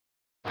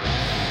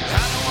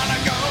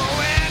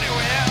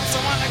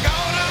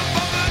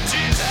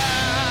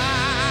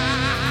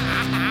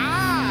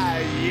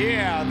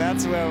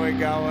That's where we're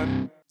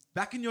going.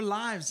 Back in your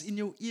lives, in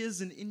your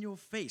ears, and in your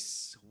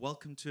face.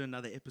 Welcome to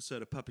another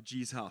episode of Papa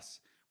G's House.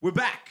 We're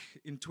back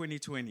in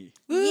 2020.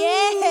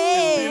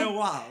 It's been a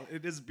while.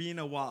 It has been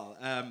a while.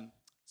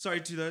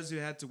 Sorry to those who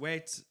had to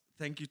wait.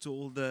 Thank you to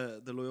all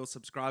the loyal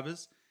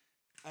subscribers.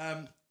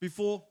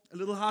 Before, a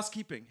little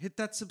housekeeping. Hit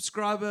that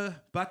subscriber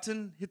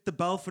button. Hit the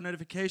bell for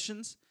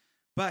notifications.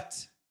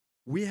 But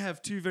we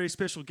have two very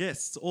special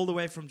guests all the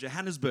way from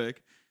Johannesburg.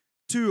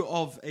 Two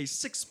of a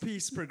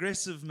six-piece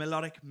progressive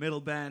melodic metal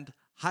band,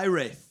 High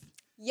Wraith.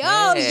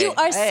 Yo, you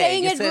are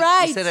saying it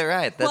right. You said it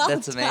right.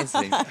 That's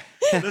amazing.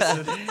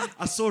 Listen,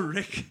 I saw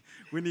Rick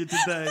when he did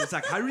that. It's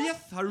like, High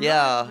Wraith?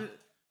 Yeah.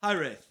 High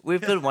Wraith.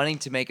 We've been wanting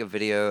to make a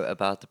video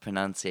about the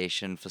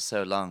pronunciation for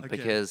so long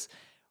because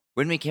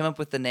when we came up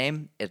with the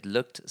name, it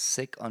looked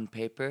sick on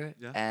paper.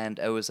 Yeah. And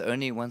it was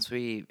only once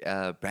we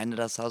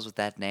branded ourselves with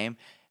that name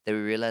that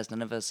we realized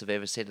none of us have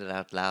ever said it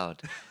out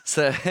loud.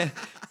 So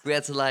we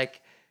had to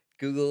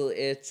Google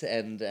it,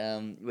 and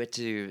we had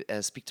to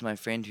speak to my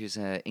friend who's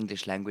an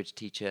English language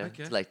teacher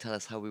to tell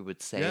us how we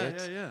would say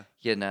it. Yeah.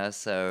 You know,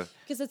 so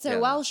Because it's a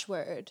Welsh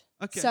word.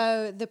 Okay.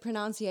 So the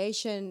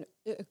pronunciation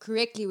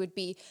correctly would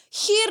be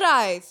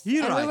Hiraeth. And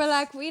we Hiraeth. were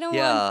like, we don't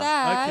Yeah. want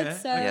that. Okay.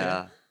 So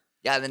yeah.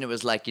 And then it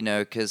was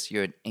because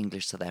you're an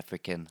English South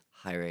African,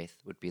 High Wraith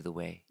would be the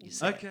way you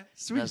say it. Okay, And I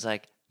sweet. was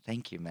like,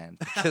 thank you, man,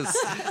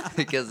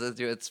 because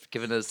it's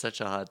given us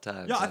such a hard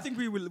time. Yeah, I think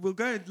we'll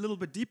go a little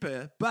bit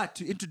deeper. But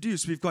to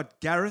introduce, we've got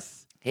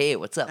Gareth Hey,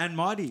 what's up? and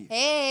Marty.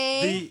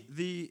 Hey.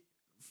 The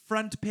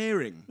front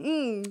pairing.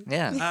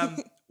 Yeah.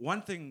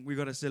 One thing we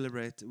got to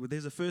celebrate.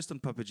 There's a first on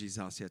Papa G's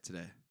House here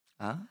today.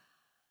 Huh?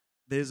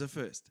 There's a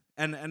first,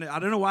 and I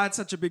don't know why it's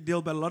such a big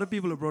deal, but a lot of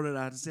people have brought it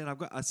out.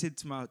 I said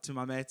to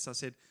my mates, I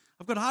said,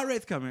 I've got High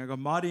Wraith coming. I got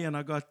Marty and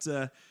I got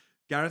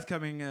Gareth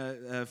coming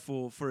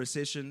for a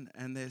session,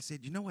 and they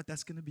said, you know what?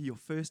 That's going to be your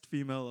first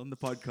female on the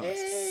podcast.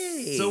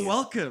 Hey. So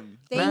welcome.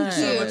 Thank Nice.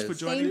 you. so much for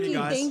joining thank me, you,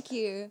 guys. Thank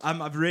you.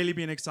 I've really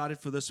been excited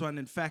for this one.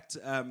 In fact,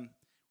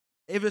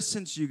 ever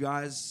since you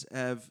guys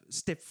have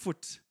stepped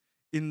foot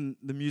in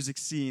the music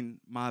scene,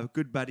 my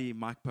good buddy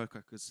Mike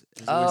Pocock has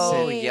always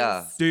Oh, said, Yes.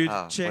 yeah. dude,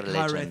 Oh, check what a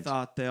High legend. Wraith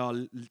out. They are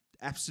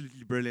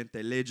absolutely brilliant.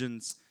 They're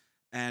legends.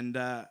 And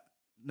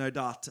no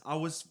doubt, I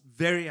was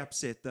very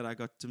upset that I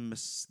got to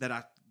miss, that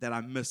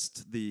I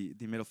missed the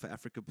Metal for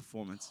Africa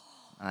performance.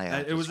 Oh, yeah.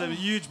 It was a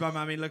huge bummer.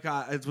 I mean, look,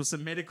 it was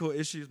some medical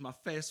issues. My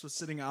face was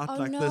sitting out Oh,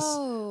 like this.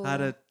 no. I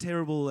had a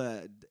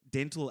terrible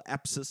dental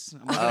abscess.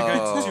 I'm not going to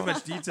go into too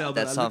much detail, but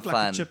That's I not looked like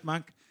fun. a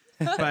chipmunk.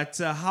 But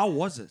how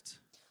was it?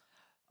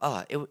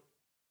 Oh,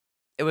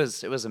 it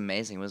was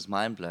amazing. It was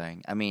mind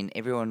blowing. I mean,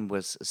 everyone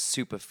was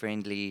super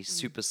friendly,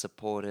 super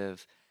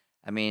supportive.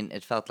 I mean,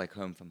 it felt like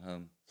home from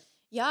home.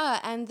 Yeah,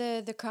 and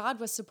the crowd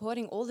was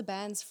supporting all the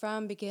bands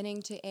from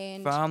beginning to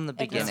end. From the It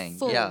was beginning.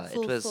 full, Yeah, it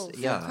full, was- full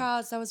yeah.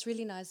 crowds. That was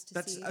really nice to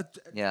That's see.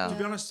 Yeah. To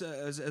be honest,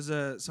 as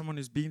someone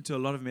who's been to a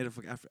lot of Metal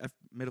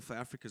for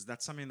Africas,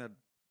 that's something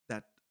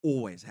that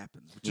always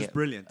happens, which is Yeah.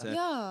 brilliant.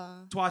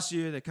 yeah. Twice a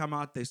year they come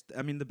out.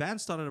 The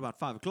band started about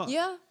 5 o'clock.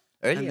 Yeah.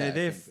 Earlier, And they're I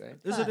there. think, right?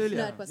 Is Five. it earlier?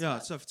 No, it was yeah.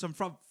 five. So some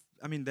from.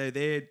 I mean, they're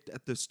there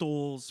at the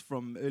stalls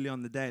from early on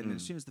in the day, and then Mm.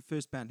 as soon as the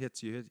first band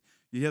hits, you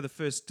hear the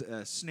first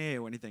snare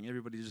or anything.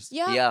 Everybody just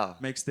Yeah. Yeah.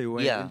 makes their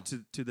way Yeah.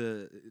 into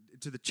the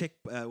check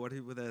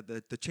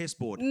with the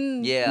chessboard.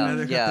 Mm. Yeah.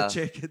 They've yeah. got the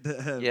check at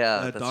the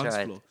Yeah, that's dance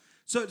right. floor.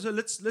 So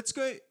let's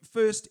go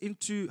first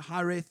into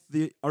High Wraith.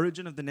 The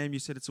origin of the name. You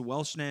said it's a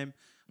Welsh name.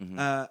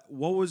 Mm-hmm.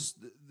 What was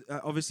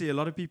obviously a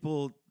lot of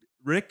people.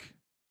 Rick,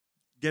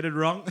 get it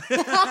wrong.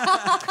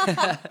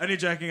 Only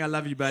joking. I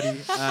love you, buddy.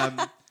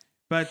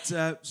 But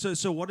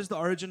so what is the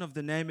origin of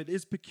the name? It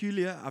is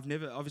peculiar. I've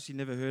obviously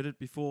never heard it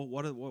before.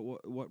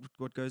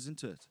 What goes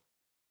into it?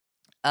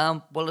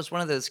 Well, it's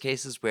one of those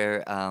cases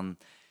where,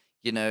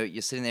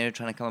 you're sitting there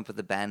trying to come up with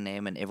a band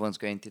name, and everyone's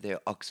going through their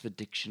Oxford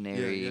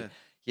Dictionary,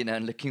 yeah.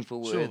 and looking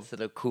for Sure. words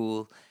that are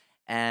cool.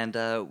 And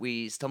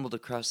we stumbled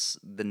across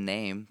the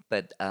name,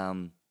 but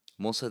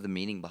more so the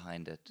meaning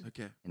behind it.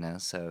 Okay.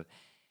 So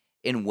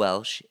in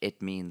Welsh,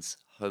 it means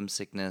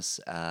homesickness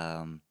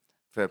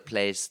for a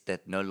place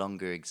that no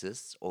longer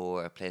exists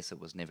or a place that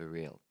was never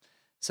real.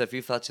 So if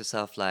you felt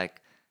yourself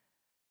like,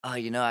 oh,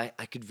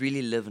 I could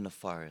really live in a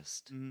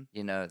forest,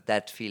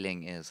 that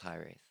feeling is High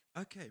Wraith.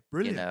 Okay.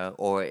 Brilliant.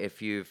 Or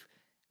if you've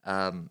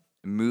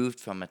moved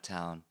from a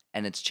town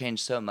and it's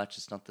changed so much,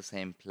 it's not the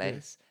same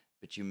place,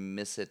 but you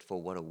miss it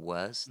for what it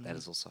was, that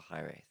is also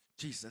High Wraith.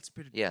 Jeez, that's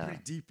pretty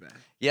deep, man.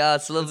 Yeah,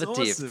 it's a little That's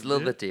bit deep. awesome, It's a little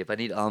dude. bit deep. I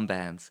need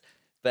armbands.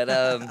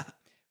 But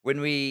when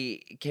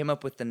we came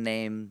up with the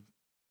name,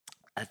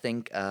 I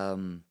think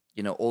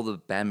all the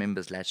band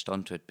members latched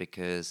onto it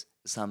because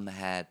some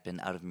had been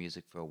out of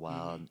music for a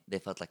while. And they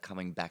felt like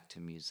coming back to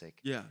music.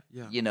 Yeah.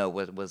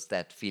 What was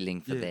that feeling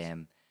for Yes.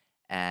 them?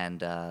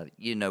 And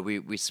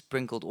we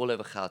sprinkled all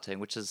over Gauteng,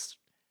 which is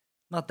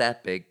not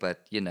that big,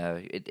 but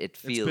it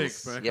feels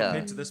It's big, bro. yeah.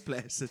 Compared to this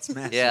place, it's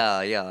massive.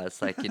 Yeah,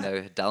 it's like,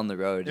 down the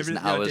road is an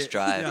hour's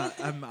drive.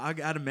 Yeah, I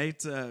had a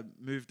mate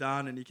move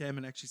down, and he came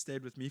and actually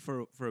stayed with me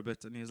for a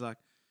bit, and he was like,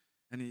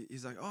 And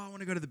he's like, oh, I want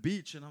to go to the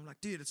beach. And I'm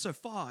like, dude, it's so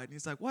far. And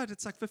he's like, what?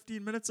 It's like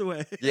 15 minutes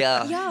away.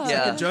 Yeah, Yeah.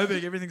 yeah, In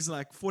Joburg, everything's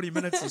like 40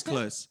 minutes is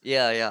close.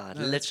 yeah.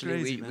 No, that's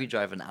Literally, crazy, we man.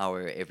 drive an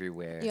hour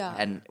everywhere. Yeah.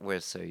 And we're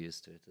so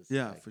used to it. It's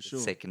Yeah, like, for it's sure.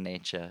 second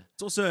nature.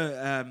 It's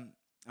also,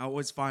 I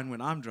always find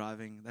when I'm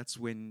driving, that's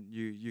when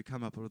you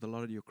come up with a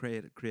lot of your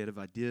creative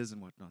ideas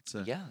and whatnot.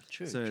 So Yeah,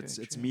 true. So true, it's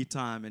true. me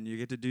time, and you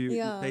get to do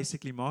Yeah.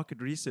 basically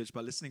market research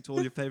by listening to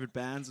all your favorite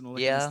bands and all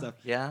that Yeah, kind of stuff.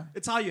 yeah.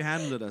 It's how you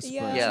handle it, I suppose.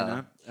 Yeah. You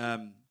Yeah.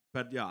 know?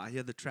 But yeah, I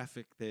hear the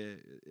traffic there.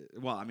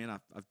 Well, I mean,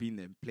 I've been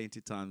there plenty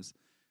of times,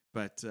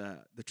 but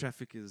the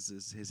traffic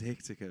is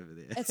hectic over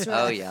there. It's Oh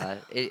rough. yeah,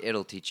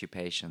 it'll teach you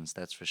patience.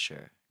 That's for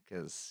sure.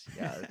 Because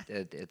yeah,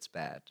 it's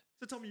bad.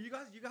 So Tommy, you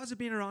guys have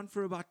been around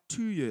for about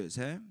 2 years,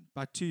 hey?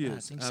 About 2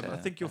 years. think I so,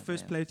 think your about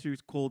first that. playthrough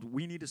is called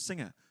 "We Need a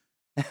Singer."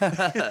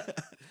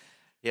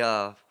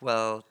 Yeah.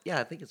 Well, yeah.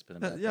 I think it's been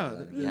about yeah, that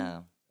long, the-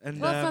 yeah. And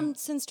Well, from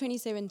since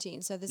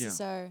 2017, so this Yeah.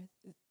 is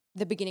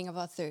the beginning of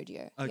our third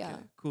year. okay, Yeah.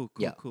 cool,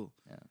 Yeah. cool.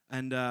 Yeah.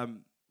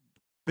 And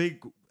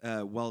big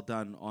well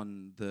done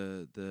on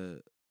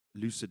the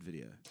Lucid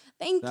video.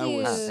 Thank That you.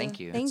 was- Ah, thank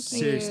you. Thank That's you.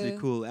 Seriously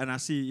cool. And I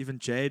see even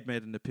Jade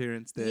made an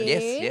appearance there. Yeah.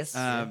 Yes.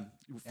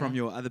 From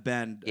Yeah. your other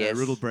band, Yes.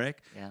 Riddle Break.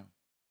 Yeah.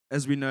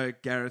 As we know,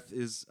 Gareth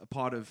is a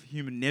part of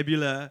Human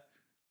Nebula,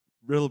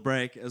 Riddle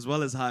Break, as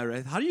well as High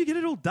Wraith. How do you get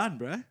it all done,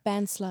 bro?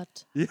 Band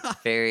slut. Yeah.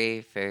 Very,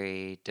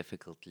 very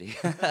difficultly.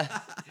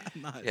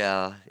 Nice.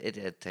 Yeah.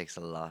 It takes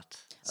a lot.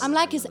 I'm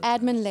like his lot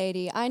of admin times.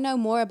 lady. I know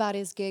more about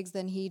his gigs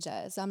than he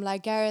does. I'm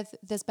like, Gareth,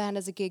 this band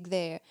has a gig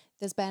there.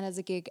 This band has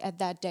a gig at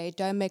that date.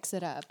 Don't mix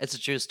it up. It's a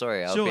true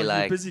story. I'll Sure, be you're a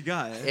like, busy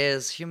guy. Eh?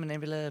 is Human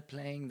Nebula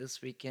playing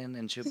this weekend?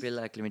 And she'll be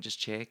like, let me just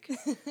check.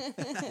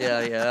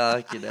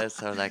 yeah. You know,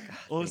 so I'm like, "Ah,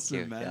 thank Awesome,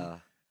 you." man. Yeah.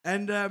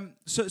 And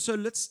so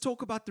let's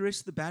talk about the rest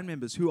of the band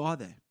members. Who are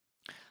they?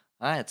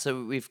 All right.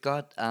 So we've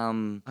got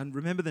And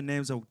remember the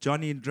names of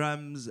Johnny in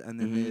drums, and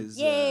then there's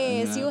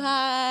Yes,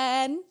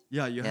 Johan.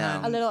 yeah,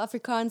 Johan, A little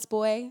Afrikaans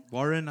boy.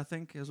 Warren, I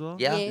think as well.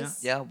 yeah,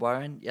 Yes. yeah,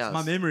 Warren. Yeah.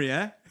 My memory,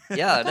 eh?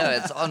 Yeah, no,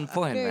 it's on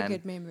point, Very man.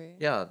 good memory.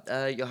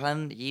 Yeah,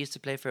 Johan, he used to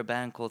play for a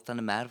band called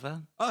Thunder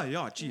Marva Oh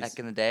yeah, jeez. back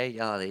in the day.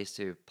 Yeah, they used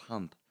to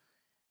pump.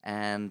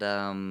 And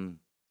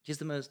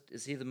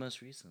is he the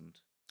most recent?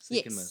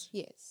 Second Yes, most.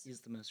 yes,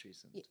 He's the most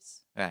recent.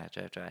 yes.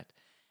 Right.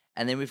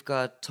 And then we've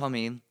got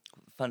Tommy.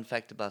 Fun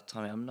fact about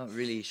Tommy, I'm not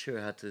really sure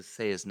how to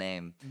say his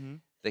name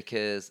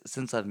because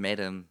since I've met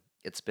him,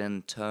 it's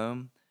been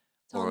Tom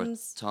or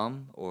Toms.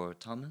 Tom or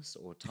Thomas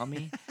or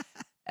Tommy.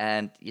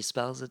 And he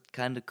spells it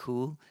kind of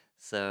cool.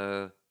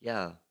 So,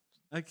 yeah.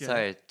 Okay.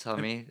 Sorry,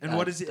 Tommy. And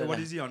what is he? What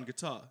is he on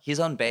guitar? He's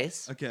on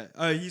bass. Okay.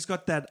 Oh, he's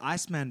got that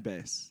Iceman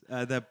bass,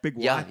 the big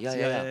Yeah, white.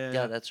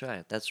 yeah. That's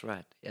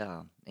right.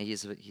 Yeah, and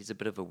he's a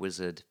bit of a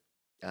wizard.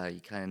 He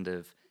kind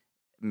of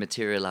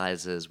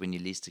materializes when you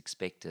least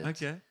expect it.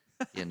 Okay.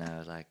 You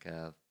know, like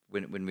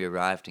when we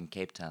arrived in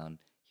Cape Town,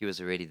 he was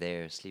already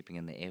there, sleeping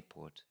in the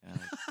airport. You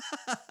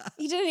know,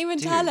 He didn't even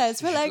Dude, tell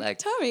us. We're like, like,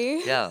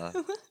 Tommy. yeah,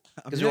 I'm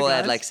because here, we all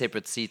had guys. like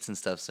separate seats and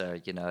stuff. So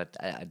you know,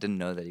 I didn't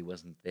know that he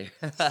wasn't there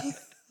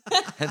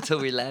until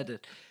we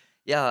landed.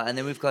 Yeah, and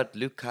then we've got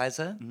Luke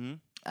Kaiser.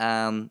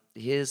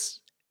 His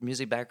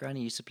music background,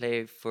 he used to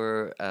play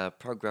for a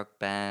prog rock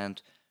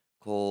band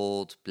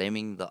called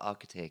Blaming the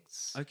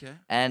Architects. Okay.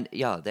 And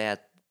yeah, they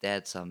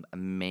had some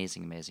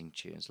amazing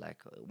tunes. Like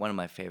one of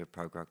my favorite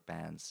prog rock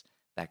bands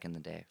back in the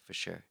day, for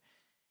sure.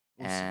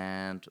 Awesome.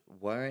 And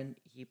Warren,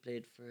 he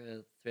played for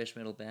a thrash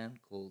metal band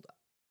called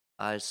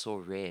I Saw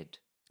Red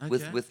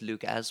Okay. with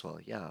Luke as well.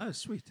 Yeah. Oh,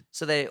 sweet.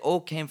 So they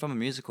all came from a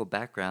musical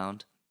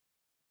background,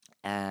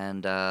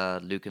 and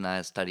Luke and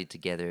I studied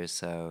together.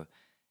 So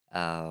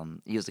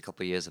he was a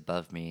couple of years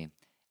above me,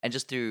 and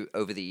just through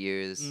over the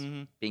years,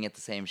 being at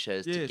the same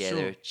shows Yeah,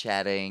 together, sure.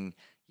 chatting,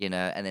 you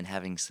know, and then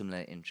having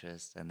similar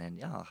interests, and then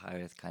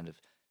Hyreth kind of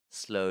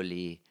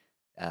slowly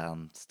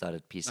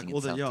started piecing Like all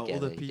the itself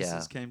together. all the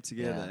pieces came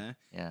together. Eh?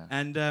 Yeah.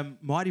 And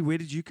Marty, where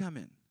did you come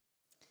in?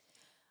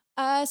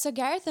 So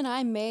Gareth and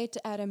I met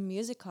at a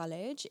music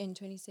college in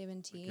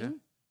 2017. Okay.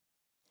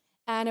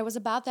 And it was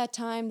about that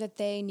time that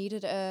they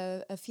needed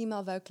a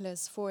female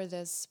vocalist for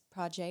this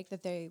project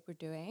that they were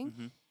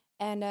doing.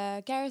 And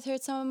Gareth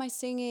heard some of my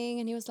singing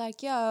and he was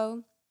like,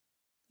 yo,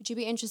 would you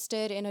be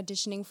interested in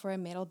auditioning for a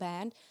metal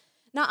band?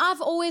 Now,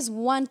 I've always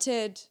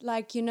wanted,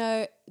 like, you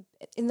know,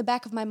 in the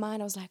back of my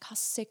mind, I was like, how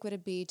sick would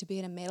it be to be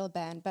in a metal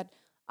band? But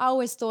I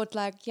always thought,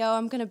 like, yo,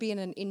 I'm going to be in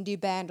an indie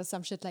band or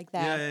some shit like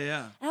that.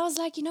 Yeah. And I was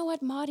like, you know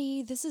what,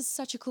 Marty, this is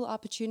such a cool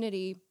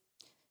opportunity.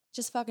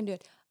 Just fucking do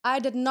it. I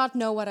did not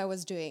know what I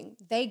was doing.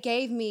 They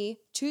gave me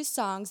 2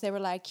 songs. They were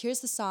like,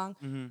 here's the song,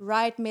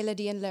 write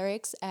melody and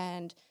lyrics,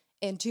 and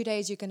in 2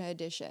 days you can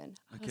audition.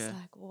 I was Okay.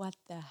 like, what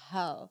the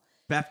hell?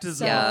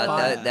 Baptism. Yeah, of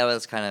fire. that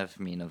was kind of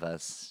mean of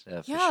us.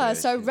 For Yeah, sure,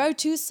 so I 'cause- wrote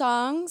 2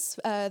 songs,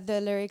 the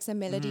lyrics and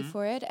melody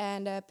for it,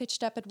 and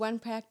pitched up at one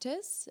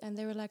practice. And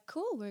they were like,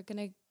 cool, we're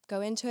going to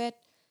go into it.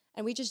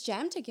 And we just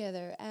jammed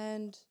together,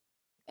 and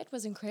it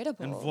was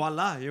incredible. And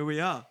voila, here we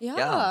are.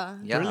 Yeah.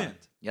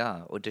 Brilliant.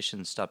 Yeah,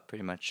 auditions stopped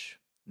pretty much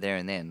there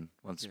and then.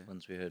 Once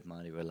we heard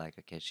Marty, we're like,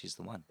 okay, she's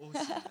the one.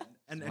 Awesome.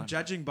 Man. And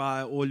judging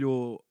by all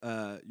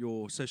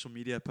your social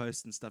media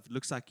posts and stuff, it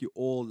looks like you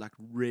all like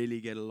really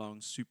get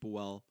along super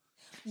well.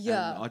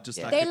 Yeah. And are just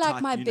Yeah. like They're a like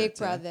tight my unit, big eh?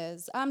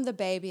 brothers. I'm the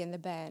baby in the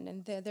band,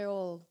 and they're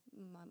all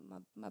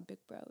my big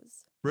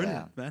bros.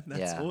 Brilliant, man.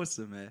 That's Yeah.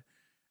 awesome,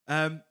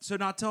 man. So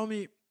now tell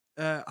me,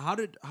 how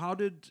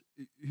did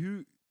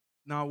who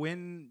now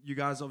when you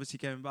guys obviously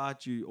came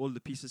about, all the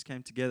pieces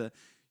came together.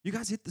 You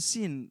guys hit the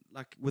scene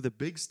like with a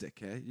big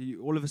stick, eh?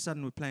 You all of a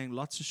sudden were playing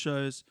lots of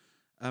shows.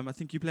 I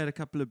think you played a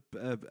couple of.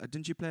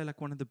 Didn't you play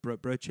like one of the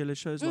Brochella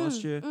shows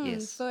last year?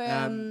 Yes. For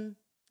Um,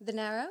 the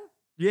Narrow.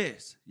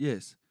 Yes,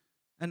 yes.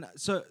 And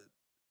so,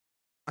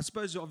 I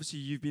suppose obviously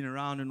you've been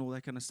around and all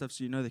that kind of stuff,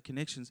 so you know the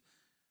connections.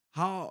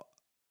 How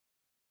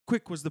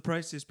quick was the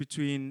process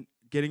between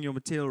getting your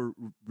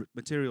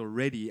material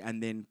ready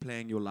and then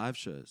playing your live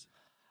shows?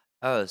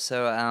 Oh,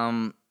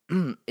 so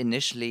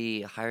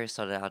initially, Hyra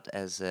started out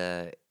as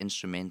a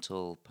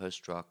instrumental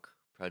post-rock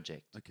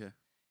project. Okay.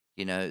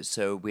 You know,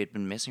 so we had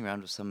been messing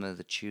around with some of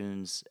the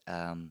tunes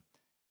a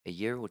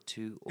year or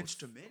two. Or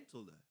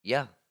Instrumental though.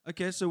 yeah.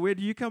 Okay, so where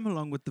do you come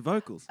along with the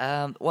vocals?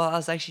 Well, I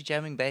was actually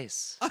jamming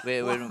bass.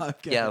 Wow,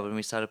 okay. Yeah, when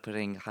we started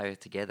putting Hyra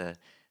together.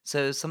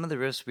 So some of the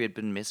riffs we had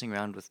been messing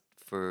around with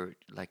for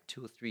like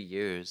 2 or 3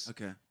 years.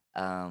 Okay.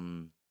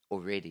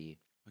 Already.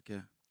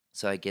 Okay.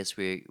 So I guess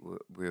we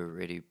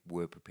already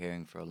were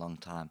preparing for a long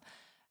time,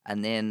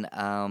 and then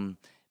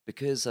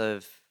because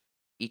of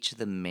each of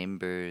the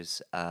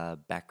members'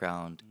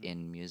 background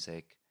in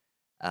music,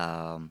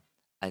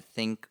 I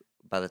think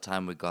by the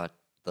time we got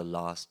the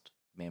last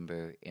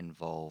member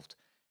involved,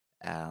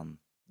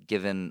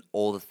 given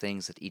all the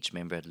things that each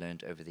member had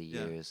learned over the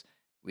Yeah. years,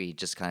 we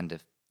just kind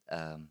of,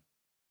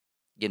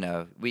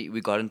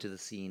 we got into the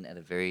scene at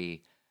a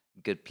very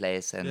good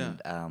place,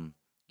 and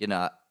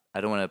I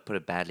don't want to put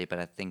it badly, but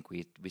I think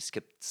we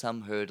skipped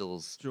some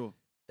hurdles Sure.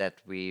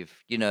 that we've,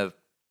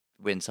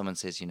 when someone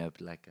says,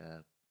 like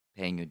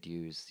paying your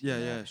dues. Yeah,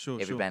 yeah, sure,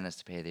 Every sure. band has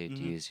to pay their Mhm.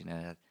 dues,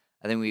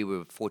 I think we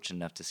were fortunate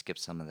enough to skip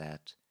some of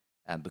that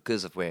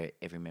because of where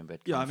every member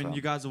had come Yeah, I mean, from.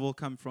 you guys have all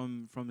come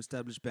from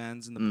established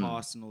bands in the Mm.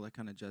 past and all that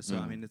kind of jazz. So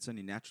I Mm. mean, it's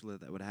only natural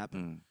that would happen.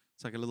 Mm.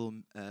 It's like a little,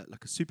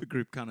 like a super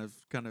group kind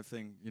of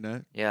thing, you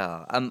know?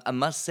 Yeah, I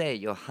must say,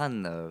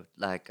 Johan, though,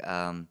 like,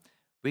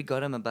 we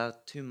got him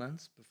about 2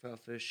 months before our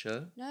first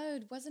show, No,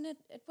 it wasn't it.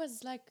 It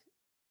was like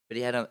but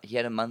he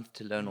had a month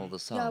to learn all the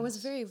songs. yeah, it was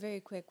very very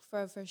quick for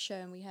our first show,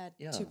 and we had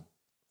Yeah. to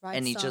write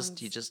And he songs.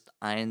 just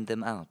ironed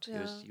them out.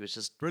 Yeah. He was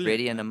just Brilliant,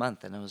 ready in a man.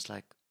 month, and I was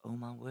like, oh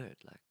my word,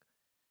 like,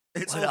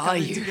 It's What all are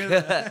coming you?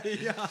 together.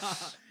 Yeah.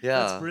 Yeah.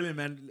 That's brilliant,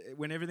 man.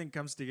 When everything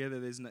comes together,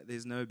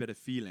 there's no better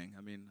feeling.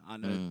 I mean, I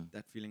know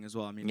that feeling as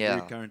well. I mean, Yeah.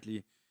 we're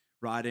currently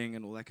writing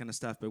and all that kind of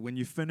stuff, but when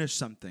you finish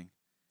something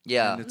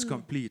yeah, and it's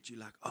complete, you're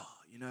like, oh,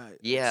 it's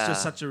Yeah.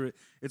 just such a.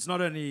 It's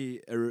not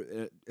only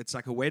it's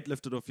like a weight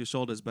lifted off your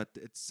shoulders, but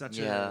it's such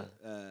Yeah.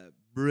 a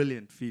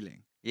brilliant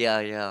feeling. yeah.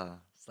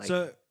 It's like,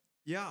 So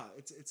yeah,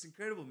 it's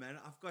incredible, man.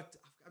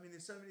 I mean,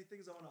 there's so many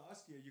things I want to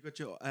ask you. You got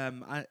your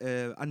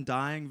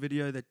Undying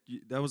video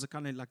that was a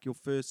kind of like your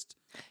first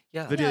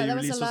yeah, video yeah, you that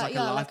was released. Was like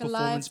a live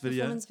performance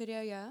video. performance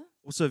video. Yeah.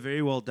 Also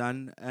very well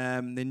done.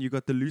 Then you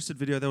got the Lucid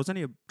video that was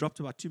only dropped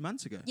about 2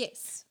 months ago.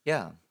 Yes.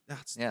 yeah,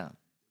 That's yeah.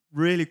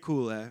 really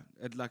cool.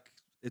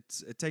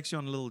 It takes you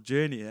on a little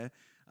journey.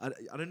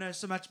 I don't know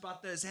so much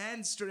about those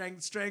hands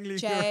strangling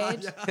you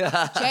around. Jade.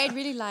 Yeah. Jade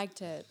really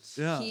liked it.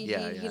 Yeah. He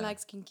Yeah.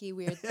 likes kinky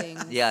weird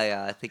things.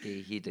 Yeah, I think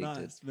he did it.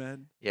 Nice,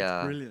 man. Yeah.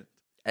 It's brilliant.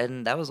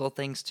 And that was all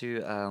thanks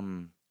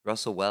to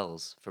Russell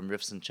Wells from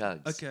Riffs and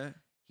Chugs. Okay.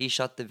 He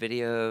shot the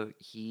video,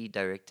 he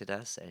directed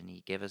us, and he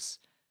gave us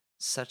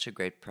such a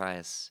great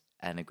price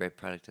and a great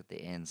product at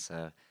the end.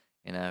 So,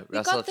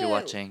 Russell, got if you're the-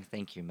 watching,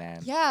 thank you,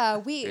 man.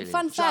 Yeah, Really.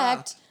 fun Shout out.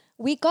 fact,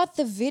 we got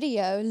the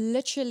video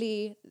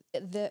literally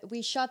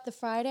we shot the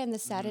Friday and the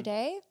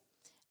Saturday,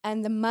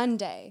 and the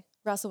Monday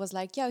Russell was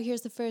like, "Yo,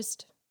 here's the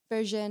first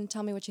version.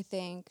 Tell me what you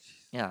think."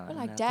 Yeah. We're and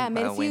I like, think "Damn,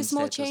 by made a few Wednesday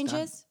small it was done.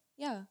 changes."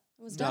 Yeah,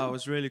 it was No, done. it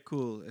was really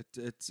cool.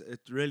 It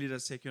really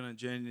does take you on a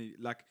journey.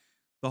 Like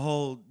the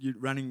whole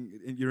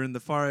you're in the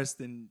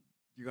forest and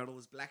you got all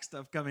this black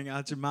stuff coming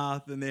out your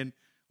mouth, and then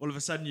all of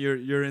a sudden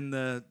you're in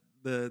the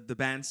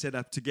band set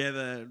up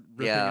together,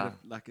 ripping Yeah. it.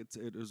 Like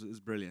it was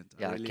brilliant.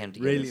 Yeah, I it really, came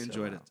together really so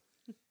enjoyed well.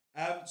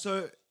 it.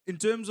 So in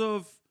terms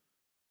of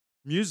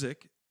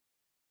music,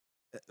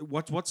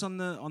 what's on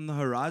the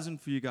horizon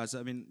for you guys?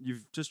 I mean,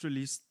 you've just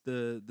released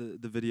the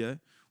video.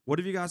 What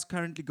have you guys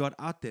currently got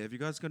out there? Have you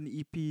guys got an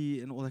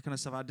EP and all that kind of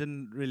stuff? I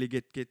didn't really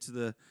get to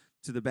the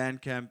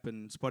Bandcamp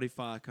and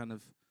Spotify kind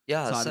of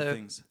Yeah, side so of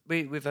things.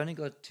 we've only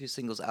got 2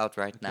 singles out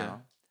right Okay.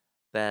 now,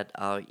 but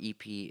our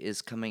EP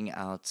is coming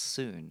out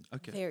soon.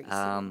 Okay. Very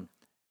soon.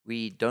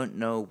 We don't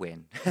know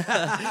when,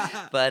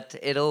 but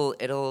it'll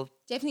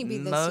Definitely be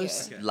this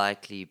most year. Okay.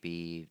 likely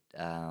be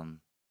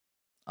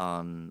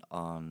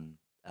on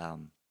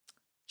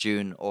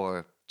June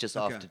or just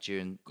Okay. after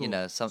June.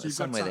 Cool. So you've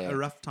Somewhere got there. a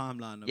rough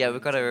timeline. of Yeah, when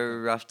we've got it's a gonna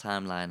rough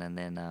timeline, and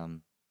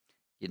then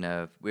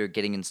we're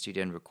getting in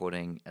studio and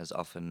recording as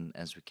often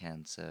as we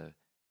can. So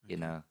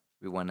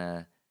we want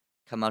to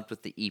come out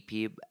with the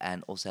EP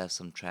and also have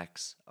some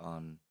tracks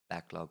on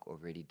backlog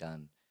already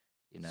done,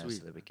 so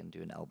Sweet. that we can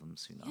do an album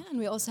soon Yeah, after. and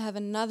we also have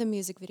another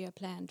music video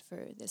planned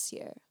for this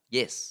year.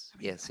 Yes, I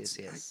mean, yes, yes,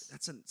 yes.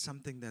 That's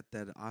something that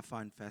I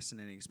find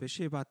fascinating,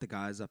 especially about the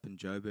guys up in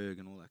Joburg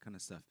and all that kind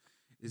of stuff.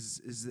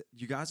 Is that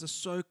you guys are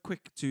so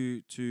quick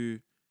to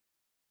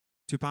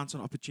pounce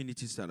on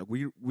opportunities. That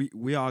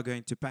we are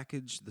going to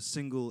package the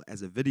single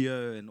as a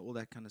video and all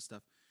that kind of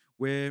stuff.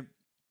 Where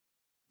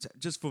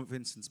just for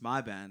instance,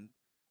 my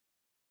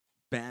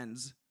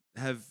bands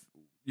have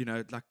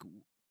like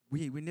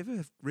we never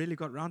have really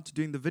got around to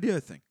doing the video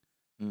thing.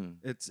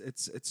 It's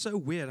so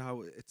weird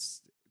how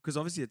it's because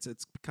obviously it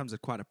becomes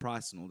at quite a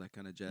price and all that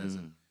kind of jazz.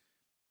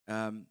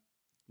 And,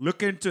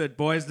 look into it,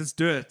 boys. Let's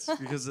do it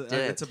because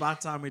it's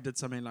about time we did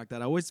something like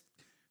that. I always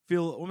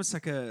feel almost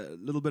like a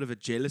little bit of a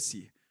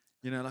jealousy,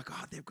 like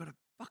they've got a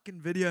fucking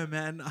video,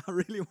 man. I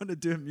really want to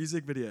do a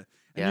music video,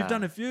 and you've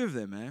done a few of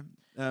them,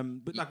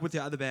 man. But like with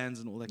your other bands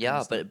and all that. Yeah, kind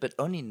of stuff. but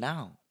only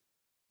now,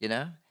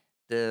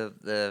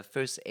 the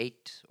first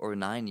 8 or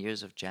 9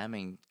 years of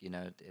jamming,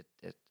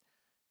 it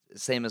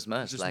same as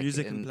most, just like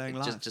music and playing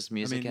live. just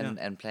music I mean,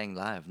 and playing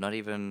live, not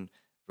even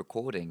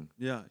recording.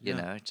 Yeah,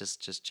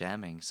 Just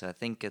jamming. So I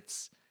think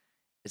it's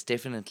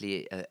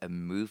definitely a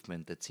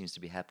movement that seems to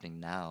be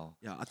happening now.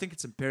 Yeah, I think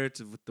it's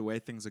imperative with the way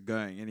things are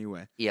going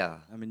anyway. Yeah.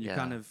 I mean,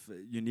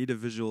 you need a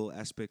visual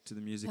aspect to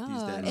the music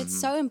these days. It's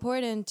so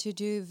important to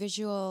do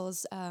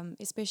visuals,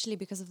 especially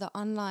because of the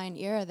online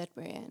era that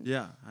we're in.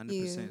 Yeah,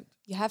 100%.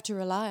 You have to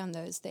rely on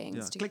those things.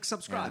 Yeah. To Click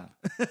subscribe.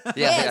 Yeah,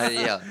 Yes.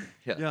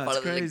 yeah. Yeah, Follow it's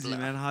the link crazy, below.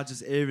 man. How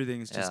just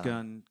everything's just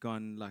Yeah.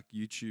 gone like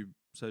YouTube,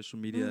 social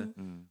media,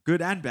 Mm.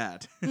 good and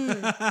bad.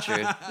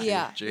 True.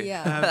 Yeah, True.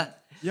 yeah.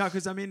 Yeah,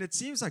 because I mean, it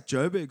seems like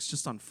Joburg's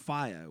just on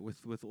fire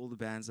with all the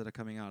bands that are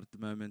coming out at the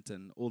moment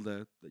and all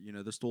the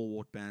the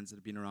stalwart bands that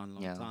have been around a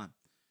long Yeah. time.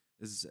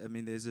 There's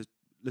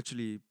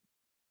literally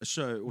a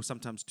show or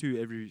sometimes two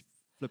every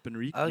flipping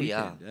Oh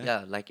weekend.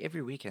 yeah. Like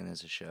every weekend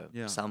there's a show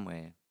Yeah.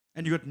 somewhere.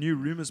 And you got new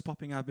rumors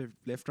popping up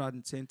left, right,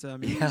 and center. I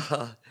mean,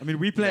 Yeah.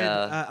 we played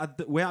Yeah.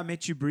 where I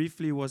met you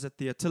briefly was at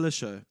the Attila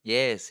show.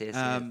 Yes.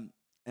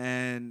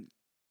 And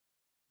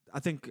I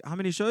think how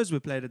many shows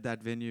were played at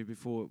that venue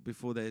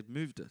before they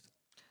moved it?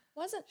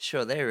 Wasn't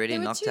Sure, they already There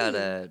were knocked out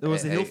two. There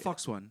was the a- Hill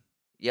Fox one.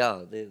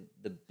 Yeah,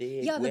 the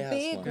big Yeah, the warehouse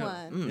big one.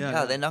 one. Yeah, Yeah,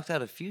 yeah. they knocked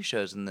out a few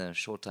shows in the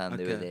short time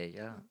they were Okay. there.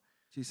 Yeah.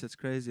 Jeez, that's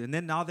crazy. And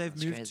then now they've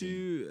That's moved crazy.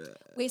 to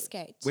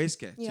Westgate?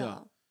 Westgate. Yeah. Yeah.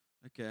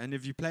 Okay. And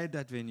have you played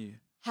that venue?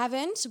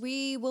 Haven't.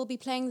 We will be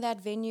playing that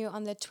venue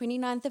on the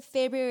 29th of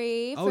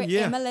February Oh, for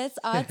yeah. MLS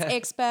Arts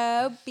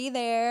Expo. Be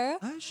there.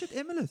 Oh shit,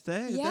 Emilith,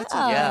 eh? Yeah. That's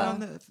Yeah. on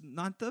the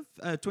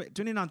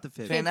 29th of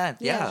February. 29th,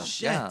 yeah.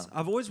 Shit. Yeah.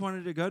 I've always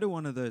wanted to go to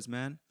one of those,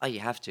 man. Oh,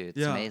 you have to. It's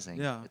Yeah, amazing.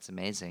 yeah. It's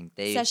amazing.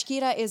 They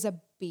Sashkira is a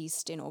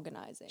beast in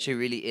organizing. She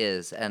really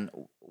is. And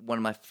one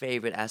of my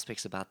favorite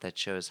aspects about that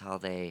show is how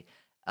they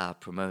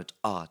promote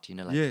art,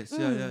 like Yes,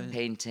 yeah.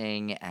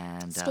 painting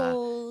and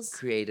Stalls.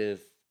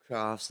 creative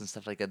crafts and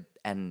stuff like that.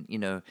 And,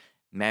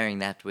 marrying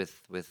that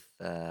with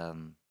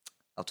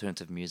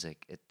alternative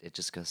music, it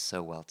just goes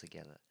so well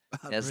together.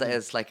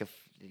 It's like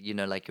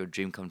like your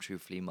dream come true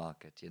flea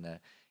market,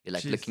 You're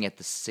like Jeez. looking at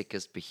the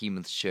sickest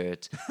behemoth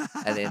shirt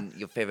and then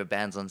your favorite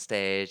band's on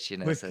stage, so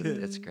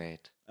it's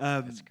great.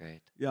 It's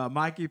great. Yeah,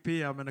 Mikey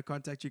P, I'm gonna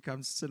contact you.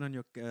 Come sit on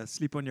your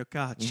sleep on your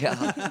couch.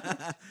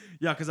 Yeah.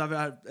 Yeah, because I've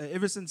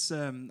ever since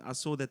I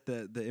saw that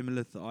the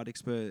Emilith Art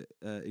Expo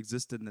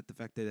existed and that the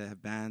fact that they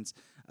have bands.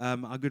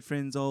 Our good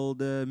friend's old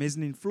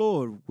Mezzanine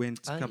Floor went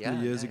a couple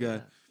of years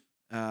ago.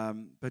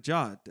 But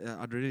yeah,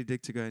 I'd really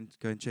dig to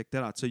go and check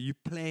that out. So you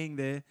playing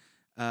there?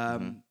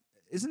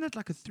 Isn't it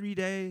like a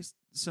 3-day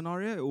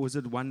scenario, or was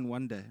it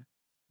one day?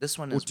 This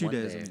one Or is 2 one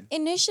days, day. I mean.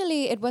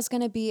 Initially, it was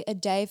going to be a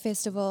day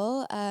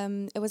festival.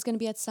 It was going to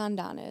be at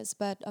Sundowners,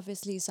 but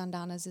obviously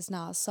Sundowners is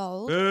now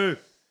sold. Boo!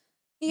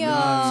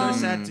 Yeah. So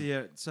sad to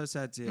hear. So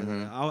sad to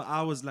hear.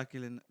 I was lucky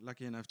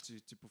enough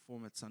to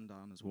perform at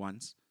Sundowners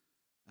once.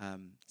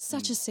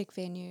 Such a sick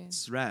venue.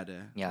 It's rad, eh?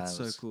 Yeah, It's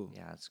so cool.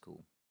 Yeah, it's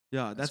cool.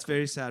 Yeah, that's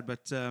very sad,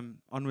 but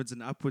onwards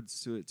and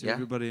upwards to Yeah.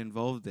 everybody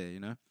involved there,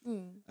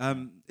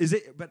 Mm. Is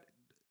it? But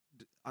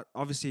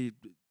obviously,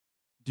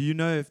 do you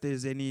know if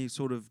there's any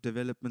sort of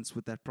developments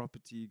with that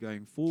property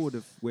going forward?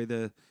 Of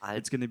whether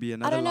it's going to be I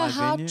another don't know live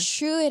how venue?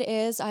 true it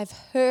is. I've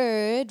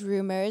heard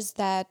rumors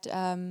that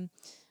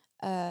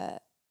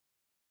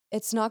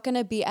it's not going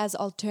to be as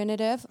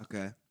alternative.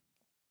 Okay.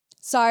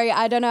 Sorry,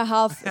 I don't know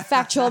how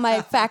factual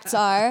my facts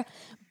are,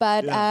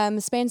 but Yeah.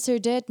 Spencer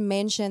did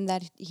mention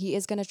that he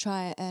is going to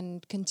try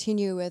and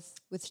continue with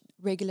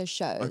regular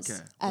shows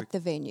Okay, at the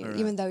venue, alright.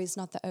 even though he's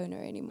not the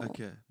owner anymore.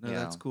 Okay. No, Yeah.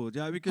 that's cool.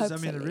 Yeah, because I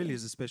mean, it Hopefully. really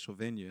is a special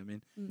venue. I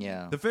mean,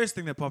 Yeah. the first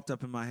thing that popped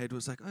up in my head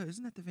was like, oh,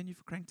 isn't that the venue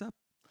for Cranked Up?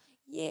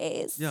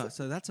 Yes. Yeah.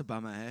 So that's a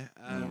bummer, eh?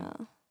 Yeah.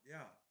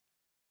 Yeah.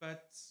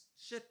 But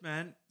shit,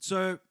 man.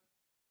 So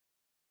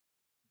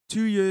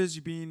 2 years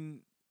you've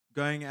been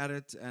going at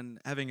it and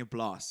having a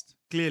blast.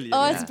 Clearly. Oh,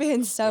 I mean, it's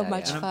been so Yeah,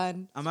 much yeah.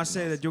 fun. I must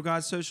say that your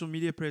guys' social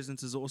media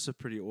presence is also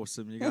pretty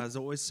awesome. You guys are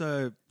always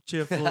so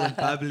cheerful and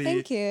bubbly.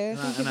 Thank you. and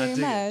I- Thank you and I very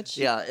dig it. much.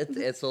 Yeah,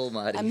 it's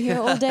almighty. I'm here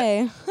all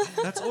day.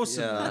 That's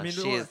awesome. Yeah, I mean,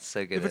 she is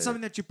so good if at it's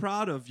something it. that you're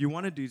proud of, you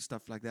want to do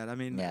stuff like that. I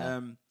mean,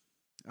 Yeah.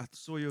 I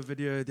saw your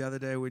video the other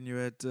day when you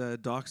were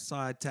at Dark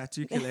Side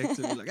Tattoo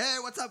Collective. You're like, hey,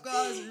 what's up,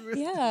 guys?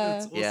 Yeah.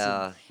 It's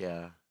awesome.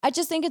 Yeah. I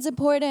just think it's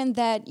important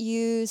that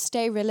you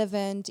stay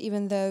relevant,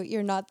 even though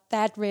you're not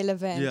that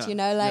relevant. Yeah, You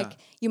know, like yeah.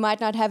 you might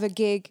not have a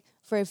gig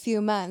for a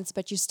few months,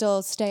 but you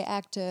still stay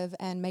active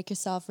and make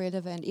yourself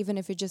relevant, even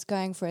if you're just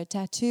going for a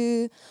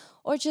tattoo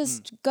or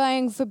just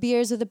going for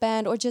beers with a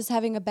band or just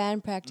having a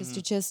band practice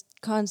to just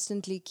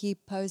constantly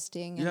keep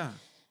posting and, Yeah.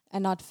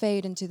 and not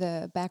fade into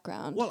the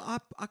background. Well,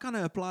 I kind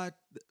of apply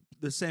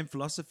the same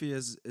philosophy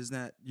as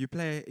that you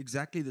play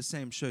exactly the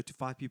same show to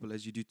 5 people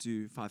as you do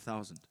to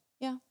 5,000.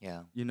 yeah.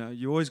 Yeah. You know,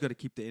 you always got to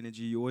keep the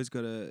energy. You always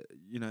got to,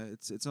 you know,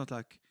 it's not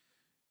like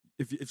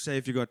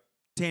if you got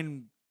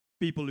 10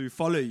 people who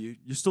follow you,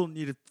 you still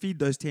need to feed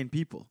those 10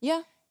 people.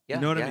 Yeah. Yeah.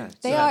 know what I yeah. mean?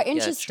 They So- are Yeah,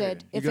 interested.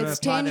 true. You If gotta it's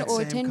apply 10 that or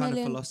same 10 kind of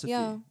million. philosophy.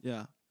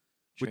 Yeah.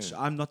 Which True.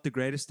 I'm not the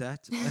greatest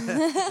at.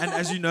 And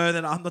as you know,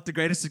 that I'm not the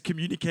greatest at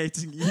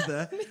communicating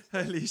either.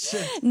 Holy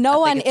shit. No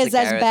one I think is it's a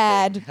as Gareth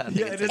bad. thing. I think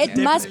Yeah, it's it a is It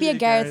Gareth must thing. be a Definitely a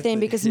Gareth Gareth thing thing.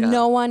 because Yeah.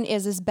 no one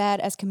is as bad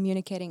as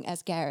communicating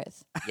as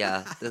Gareth.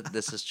 Yeah,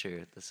 this is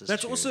true. This is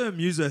That's true. also a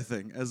muso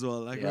thing as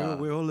well. Like Yeah.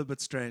 we're all a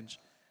bit strange.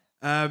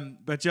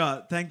 But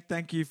yeah,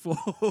 thank you for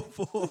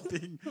for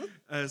being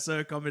so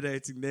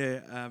accommodating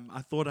there.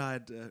 I thought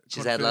I'd.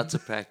 She's had confirmed. lots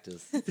of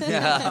practice.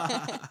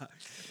 Yeah.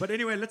 But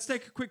anyway, let's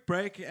take a quick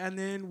break and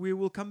then we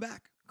will come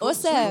back.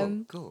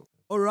 Awesome. Cool.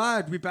 All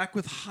right, we're back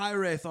with High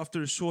Wraith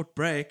after a short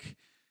break.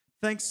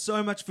 Thanks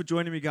so much for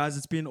joining me, guys.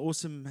 It's been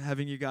awesome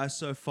having you guys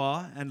so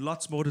far, and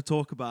lots more to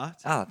talk about.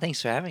 Oh, thanks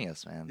for having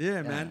us, man.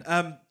 Yeah,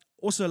 man.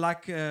 Also,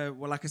 like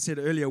I said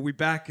earlier, we're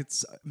back.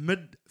 It's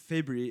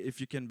mid-February, if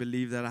you can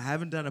believe that. I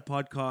haven't done a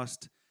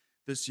podcast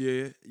this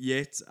year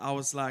yet. I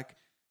was like,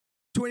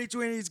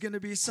 2020 is going to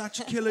be such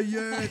a killer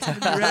year. It's going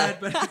to be rad,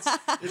 but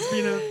it's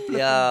been a flippin'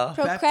 Yeah.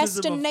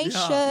 baptism of-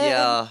 Procrastination.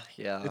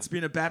 Yeah. It's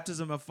been a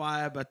baptism of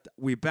fire, but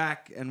we're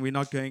back and we're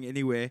not going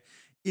anywhere.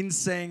 In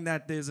saying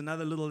that, there's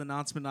another little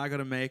announcement I got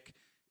to make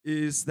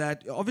is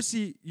that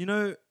obviously, you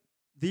know,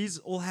 these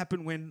all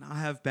happen when I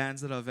have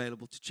bands that are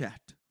available to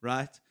chat,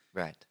 right?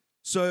 Right.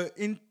 So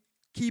in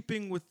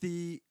keeping with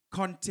the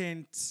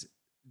content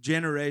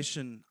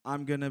generation,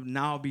 I'm going to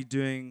now be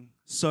doing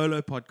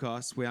solo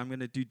podcasts where I'm going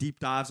to do deep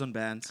dives on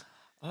bands.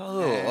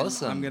 Oh, And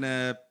awesome. I'm going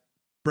to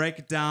break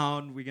it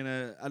down. We're going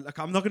to,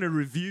 I'm not going to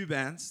review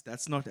bands.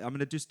 I'm going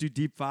to just do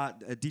deep dives,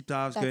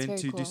 That's go very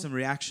into, do cool. some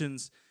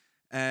reactions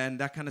and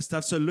that kind of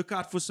stuff. So look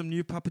out for some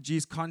new Papa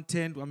G's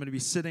content. I'm going to be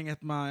sitting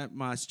at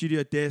my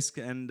studio desk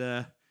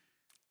and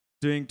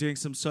doing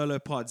some solo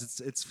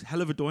pods. It's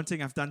hell of a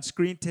daunting. I've done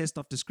screen test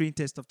after screen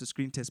test after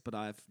screen test, but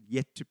I've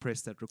yet to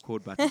press that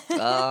record button.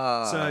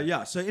 Ah. So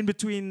yeah, so in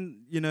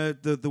between, you know,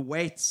 the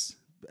waits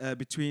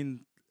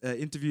between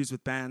interviews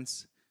with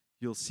bands,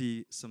 you'll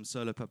see some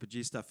solo Papa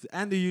G stuff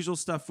and the usual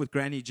stuff with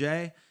Granny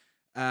J.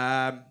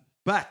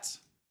 But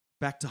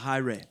back to High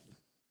Wraith.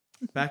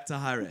 Back to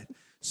High Wraith.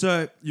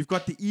 So you've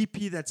got the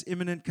EP that's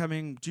imminent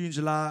coming June,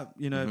 July,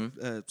 you know,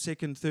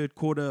 second, third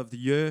quarter of the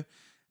year.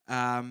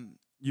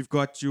 You've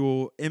got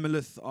your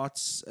Emilith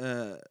Arts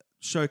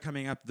show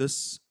coming up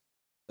this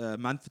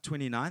month, the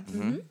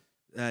 29th.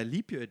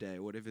 Leap Year Day,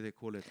 whatever they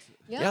call it.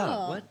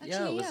 Yeah. What? Yeah,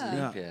 Actually, it was yeah.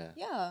 Yeah. leap year.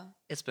 Yeah.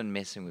 It's been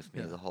messing with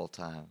me the whole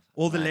time.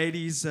 All the Like,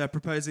 ladies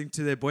proposing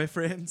to their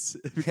boyfriends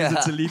because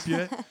it's a leap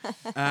year.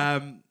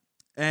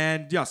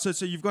 And yeah,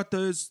 so you've got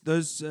those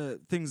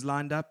things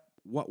lined up.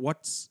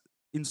 What's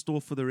in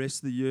store for the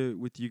rest of the year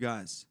with you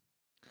guys?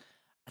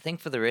 I think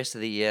for the rest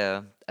of the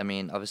year, I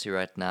mean, obviously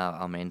right now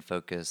our main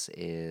focus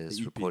is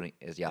The EP. recording.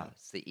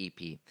 It's the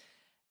EP.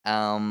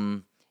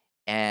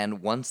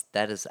 And once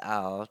that is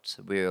out,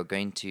 we are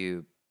going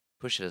to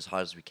push it as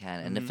hard as we can.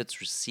 And if it's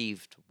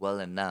received well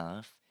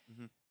enough,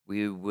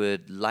 we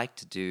would like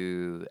to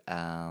do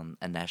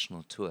a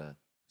national tour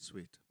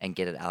Sweet. and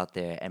get it out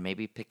there, and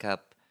maybe pick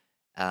up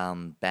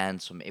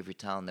bands from every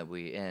town that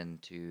we're in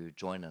to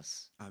join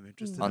us. I'm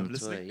interested. On I'm the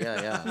tour, listening.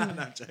 yeah. No,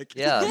 I'm joking.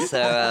 Yeah,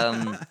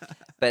 so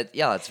but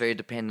yeah, it's very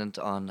dependent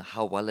on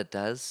how well it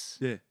does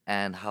Yeah.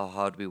 and how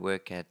hard we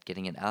work at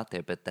getting it out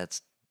there, but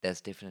that's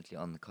definitely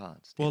on the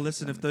cards. Well, definitely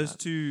listen, on if the those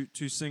cards.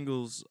 two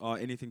singles are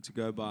anything to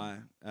go by,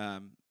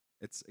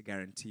 it's a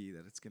guarantee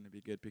that it's going to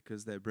be good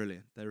because they're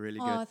brilliant. They're really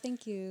Oh, good.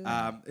 thank you.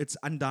 It's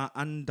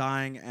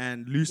Undying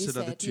and Lucid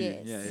are the Lucid, two.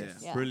 yes. Yeah.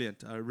 Yeah.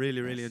 Brilliant. I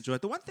really enjoyed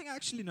it. The one thing I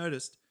actually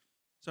noticed,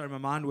 sorry, my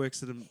mind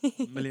works at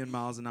a million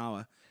miles an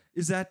hour,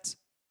 is that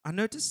I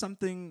noticed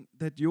something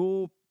that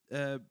your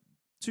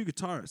two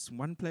guitarists,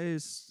 one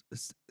plays a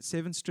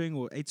 7-string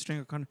or 8-string,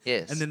 I can't,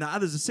 Yes. and then the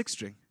other's a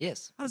 6-string.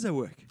 Yes, How does that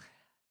work?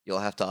 you'll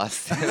have to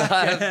ask them.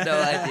 I have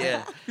no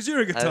idea. Because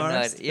you're a I have no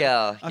guitarist. idea.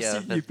 Yeah, I've yeah.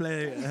 seen you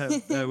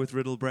but- play with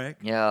Riddle Break.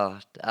 Yeah,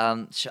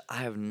 I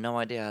have no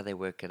idea how they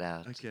work it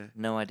out. Okay.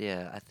 No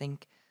idea. I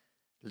think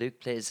Luke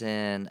plays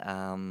in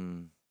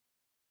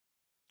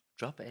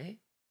Drop A.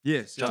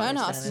 Yes. Drop Don't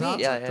A ask Standard?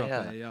 me. Yeah, Drop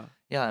yeah, A, yeah.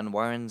 yeah. And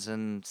Warren's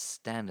in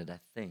Standard, I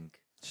think.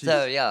 Jeez.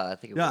 So yeah, I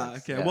think it Yeah,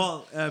 works. okay. Yeah.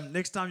 Well,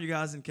 next time you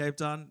guys in Cape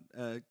Town,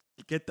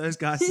 get those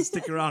guys to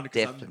stick around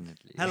because I'm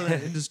Definitely. hella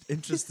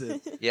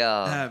interested.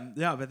 yeah,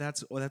 Yeah, but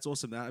that's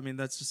awesome. I mean,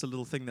 that's just a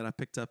little thing that I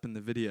picked up in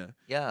the video.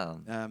 yeah.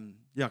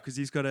 Yeah, because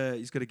he's got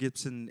a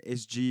Gibson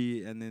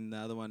SG, and then the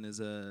other one is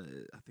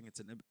I think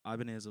it's an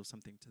Ibanez or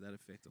something to that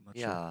effect. I'm not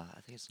sure. Yeah,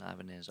 I think it's an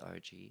Ibanez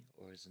RG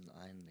or is an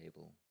Iron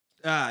Label.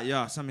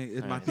 Yeah, something.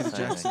 It might be the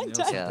Sorry. Jackson or I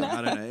something. don't know.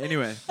 I don't know.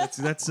 Anyway,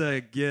 that's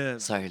gear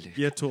Sorry, Luke.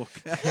 gear talk.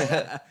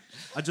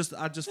 I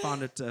just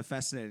found it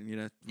fascinating. You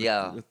know.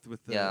 Yeah,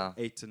 With the yeah.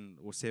 8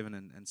 or 7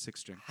 and 6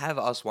 string. I have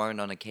asked Warren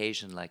on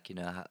occasion, like,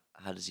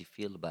 how does he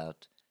feel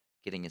about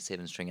getting a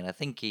 7-string? And I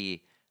think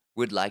he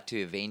would like to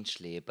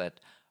eventually, but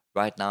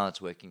right now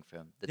it's working for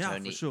him. The Yeah, for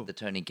Tony, sure. the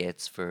Tony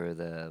gets for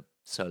the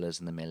solos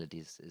and the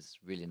melodies is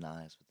really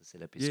nice with the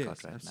setup he's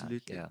got right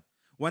absolutely. now. Yeah.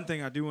 One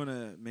thing I do want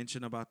to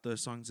mention about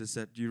those songs is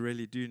that you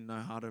really do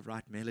know how to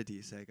write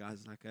melodies,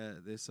 guys. Like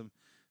there's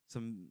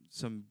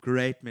some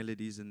great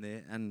melodies in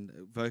there, and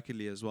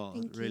vocally as well.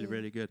 Thank Really, you.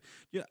 really good.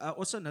 Yeah.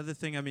 Also, another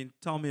thing. I mean,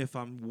 tell me if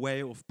I'm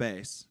way off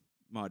base,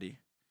 Marty.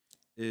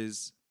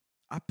 Is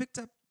I picked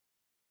up.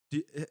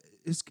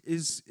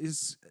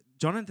 Is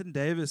Jonathan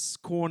Davis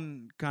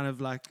Korn kind of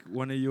like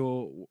one of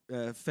your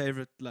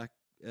favorite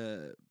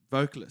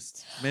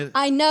vocalists?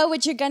 I know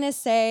what you're gonna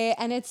say,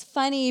 and it's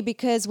funny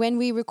because when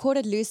we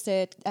recorded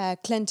Lucid,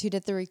 Clint, who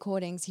did the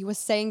recordings, he was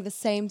saying the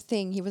same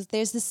thing. There's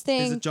this There's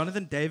thing. a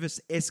Jonathan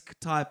Davis-esque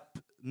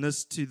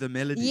typeness to the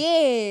melody.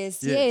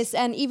 Yes, Yes. yes,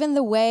 and even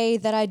the way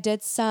that I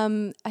did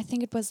I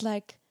think it was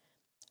like,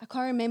 I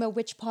can't remember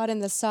which part in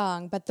the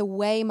song, but the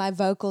way my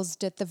vocals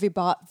did the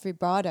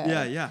vibrato.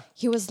 Yeah.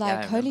 He was Yeah, I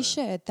like, "Holy remember.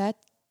 shit,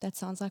 that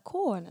sounds like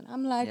Korn," and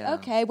I'm like, Yeah.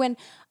 "Okay." When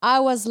I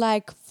was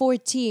like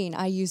 14,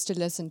 I used to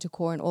listen to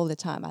Korn all the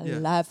time. I Yeah.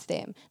 loved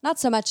them. Not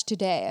so much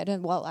today. I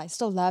don't. Well, I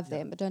still love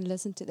them, but don't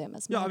listen to them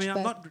as Yeah, I much. mean,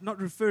 I'm but not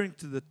referring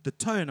to the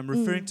tone. I'm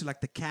referring to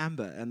like the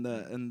camber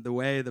and the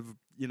way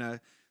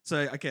So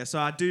okay, so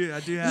I do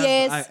have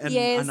Yes,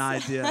 yes. an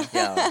idea.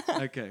 Yeah.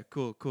 Okay,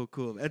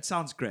 cool. It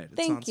sounds great.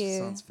 Thank you.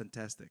 Sounds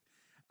fantastic.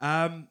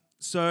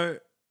 So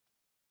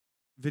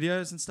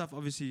videos and stuff.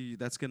 Obviously,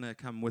 that's gonna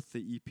come with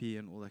the EP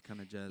and all that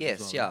kind of jazz. as Yes,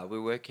 well, yeah.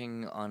 We're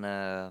working on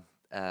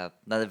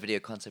another video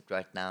concept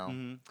right now.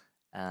 Mhm.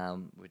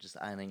 We're just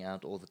ironing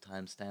out all the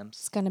timestamps.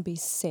 it's gonna be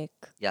sick.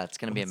 Yeah, it's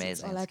gonna be Awesome.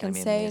 amazing. All I It's gonna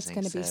can be say, it's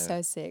amazing, gonna be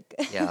so sick.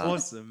 Yeah.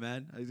 Awesome,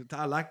 man.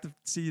 I like to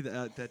see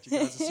that you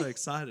guys are so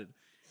excited.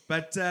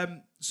 But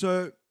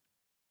so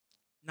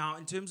now,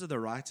 in terms of the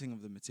writing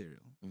of the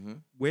material,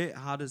 Mhm.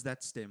 how does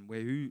that stem?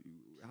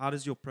 How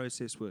does your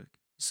process work?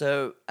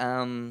 So,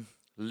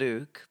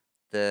 Luke,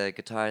 the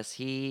guitarist,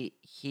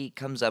 he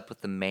comes up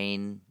with the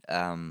main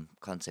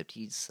concept.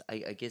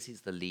 I guess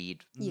he's the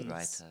lead Yes.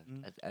 writer.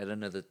 I don't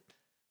know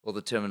all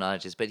the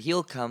terminologies, but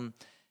he'll come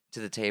to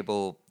the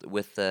table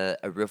with a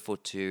riff or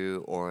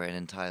two or an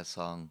entire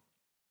song,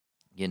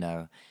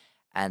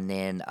 and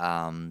then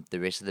the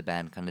rest of the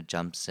band kind of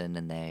jumps in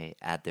and they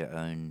add their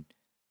own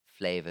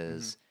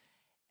flavors.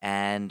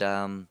 And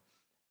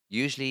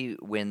usually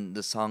when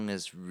the song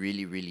is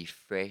really, really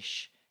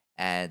fresh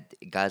and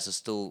guys are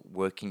still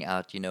working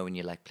out, when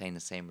you're like playing the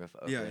same riff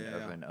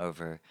over and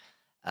over,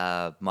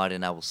 Marty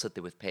and I will sit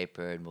there with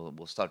paper and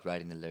we'll start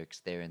writing the lyrics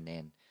there and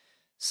then.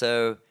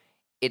 So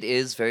it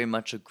is very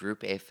much a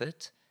group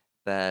effort,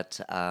 but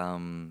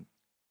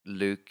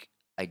Luke,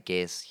 I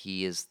guess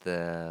he is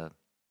the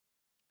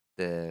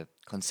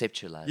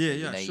conceptualizer.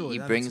 Yeah, sure. He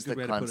That's a brings good the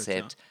way to put it,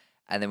 concept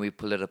and then we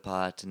pull it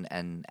apart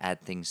and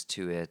add things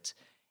to it.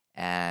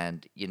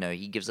 And,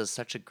 he gives us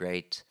such a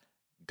great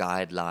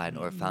guideline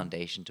or a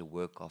foundation to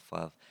work off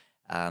of.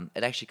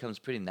 It actually comes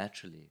pretty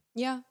naturally.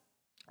 Yeah.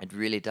 It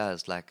really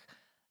does. Like,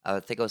 I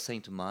think I was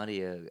saying to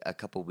Marty a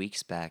couple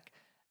weeks back,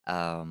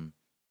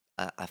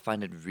 I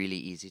find it really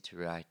easy to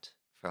write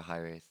for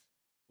Hi-Wraith.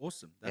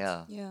 Awesome.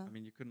 Yeah. Yeah. I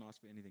mean, you couldn't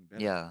ask for anything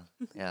better.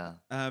 Yeah.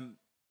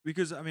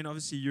 Because I mean,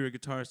 obviously you're a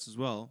guitarist as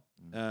well.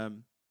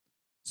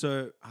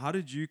 So how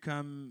did you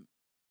come?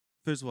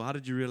 First of all, how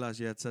did you realize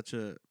you had such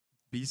a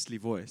beastly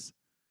voice?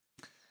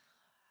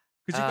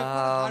 Because you got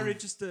quite a high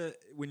register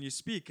when you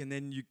speak, and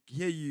then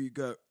you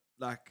go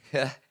like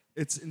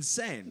it's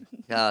insane.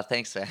 Yeah,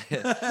 thanks, man.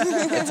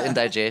 It's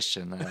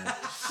indigestion.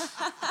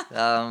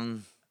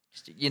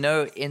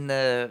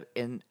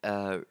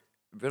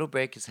 Riddle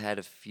Break has had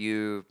a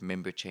few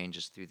member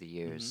changes through the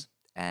years,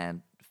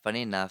 and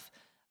funny enough,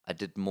 I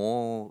did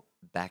more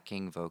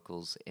backing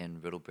vocals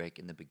in Riddle Break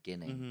in the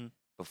beginning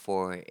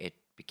before it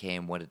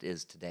became what it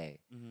is today.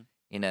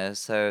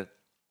 So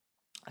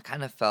I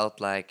kind of felt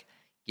like,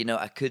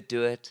 I could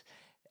do it,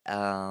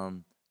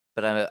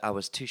 but I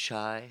was too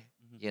shy.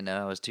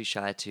 I was too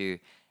shy to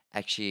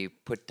actually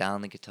put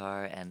down the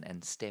guitar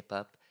and step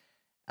up.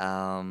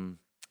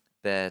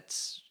 But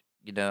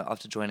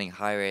after joining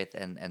Hi-Wraith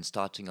and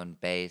starting on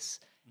bass,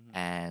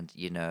 and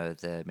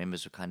the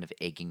members were kind of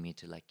egging me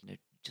to like,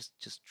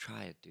 just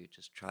try it, dude,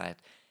 just try it.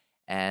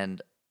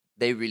 And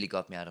they really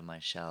got me out of my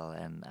shell,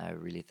 and I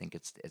really think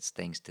it's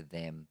thanks to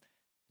them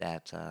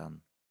that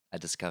I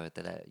discovered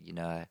that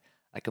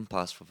I can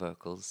pass for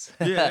vocals.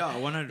 Yeah,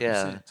 100%.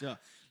 Yeah. Yeah.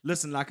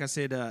 Listen, like I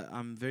said,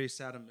 I'm very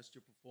sad I missed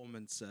your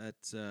performance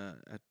at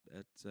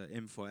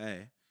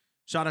M4A.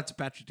 Shout out to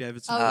Patrick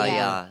Davidson. Oh, yeah.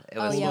 Yeah, it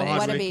Oh, was yeah, All the hard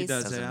what a work he beast.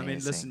 does. That's I mean,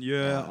 amazing. listen,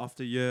 year Yeah.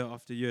 after year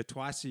after year,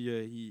 twice a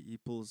year, he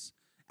pulls,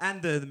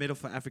 and the Medal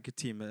for Africa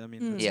team. I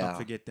mean, let's Yeah. not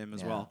forget them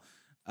as Yeah. well.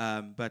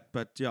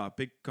 But yeah,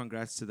 big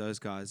congrats to those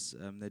guys.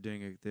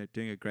 They're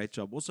doing a great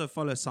job. Also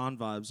follow Sound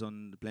Vibes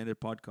on the Blended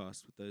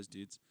Podcast with those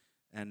dudes.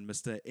 And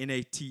Mr.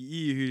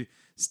 NATE, who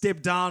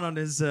stepped down on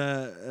his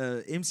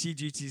MC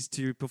duties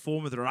to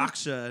perform with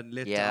Raksha and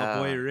let our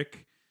boy Yeah.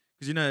 Rick,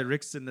 because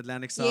Rick's in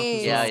Atlantic South as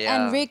Yes. well.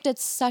 Yeah. And Rick did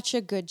such a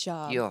good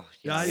job. Yeah,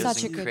 Yeah, it he's was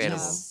Such a good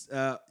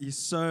incredible. He's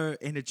so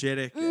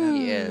energetic.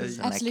 Mm, Yes, and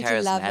like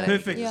absolutely love it. charismatic.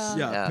 Perfect. Yeah.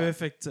 Yeah, Yeah.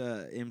 perfect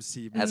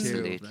MC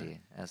material.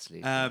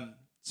 Absolutely.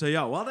 So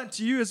yeah, well done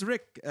to you as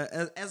Rick,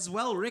 as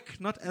well,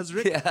 Rick, not as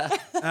Rick.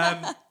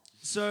 Yeah.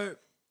 So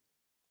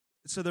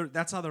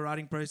that's how the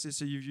writing process.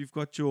 So you've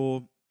got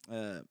your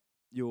how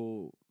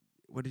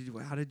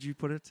did you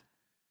put it?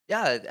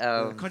 Yeah.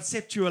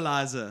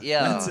 Conceptualizer.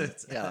 Yeah. That's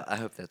it. Yeah. I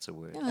hope that's a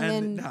word. Yeah. And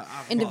then no,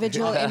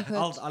 individual I'll,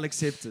 input. I'll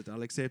accept it.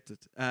 I'll accept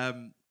it.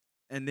 And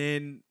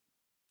then,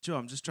 sure,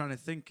 I'm just trying to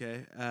think.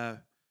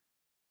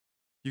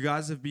 You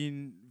guys have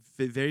been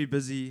very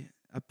busy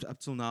up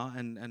till now,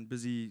 and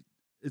busy.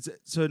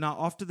 So now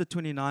after the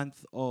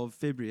 29th of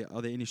February,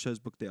 are there any shows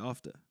booked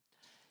thereafter?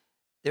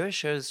 There are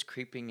shows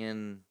creeping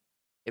in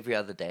every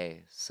other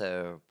day,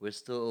 so we're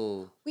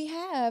still.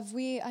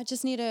 I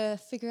just need to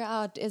figure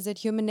out, is it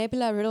Human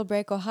Nebula, Riddle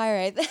Break, or High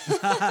Rate?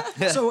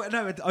 So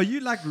no, but are you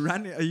like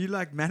running? Are you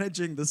like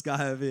managing this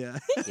guy over here?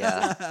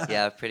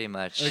 Yeah, pretty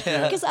much.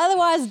 Because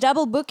otherwise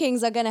double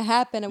bookings are going to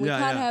happen and we Yeah,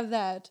 can't yeah. have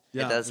that.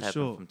 Yeah, It does for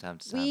happen sure. from time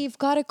to time. We've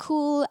got a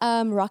cool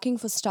Rocking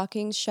for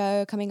Stockings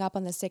show coming up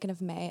on the 2nd of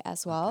May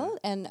as well.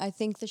 And I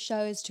think the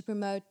show is to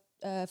promote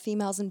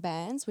females in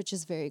bands, which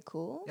is very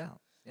cool. Yeah.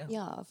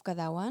 Yeah, I've got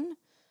that one.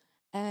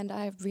 And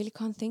I really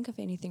can't think of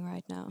anything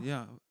right now.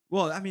 Yeah.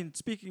 Well, I mean,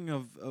 speaking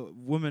of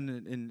women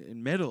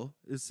in metal,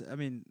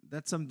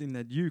 that's something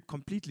that you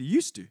completely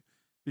used to,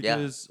 Yeah,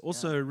 because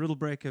also Riddle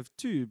Break have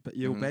two, but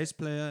your bass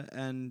player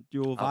and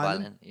your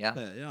violin. Yeah.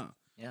 player,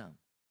 Yeah.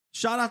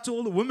 Shout out to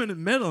all the women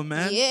in metal,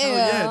 man. Oh,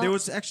 Yeah. There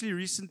was actually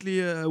recently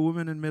a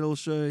woman in metal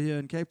show here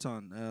in Cape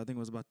Town. I think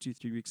it was about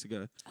 2-3 weeks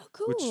ago, Oh,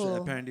 cool. which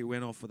apparently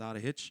went off without a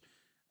hitch.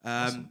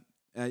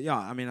 Yeah,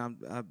 I mean,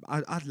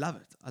 I love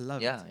it. I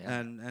love Yeah, it. yeah.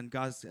 And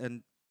guys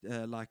and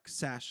like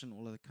Sash and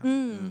all of the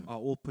company are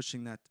all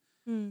pushing that.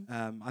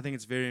 I think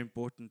it's very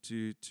important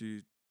to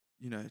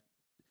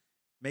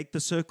make the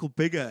circle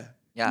bigger.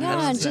 Yeah. Yeah,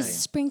 and absolutely.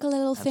 just sprinkle a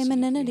little Absolutely.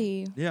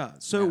 femininity. Yeah.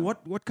 So Yeah.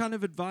 what kind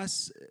of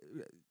advice?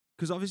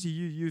 Because obviously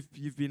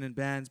you've been in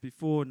bands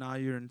before. Now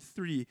you're in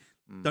 3.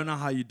 Don't know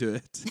how you do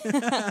it.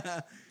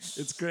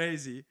 It's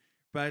crazy.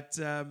 But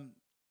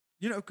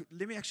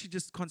let me actually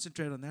just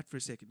concentrate on that for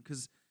a second.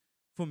 Because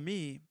for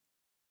me,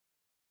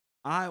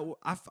 I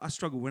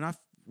struggle when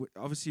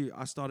obviously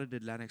I started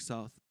Atlantic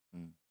South,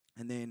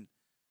 and then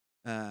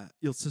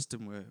Ill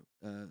System were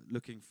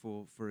looking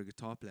for a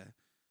guitar player.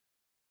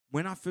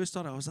 When I first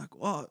started, I was like,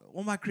 oh,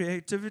 all my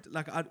creativity,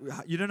 like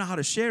you don't know how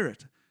to share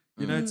it.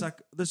 It's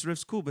like, this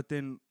riff's cool, but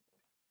then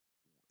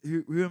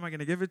who am I going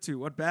to give it to?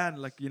 What band?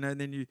 Like, and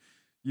then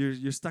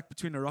you're stuck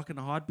between a rock and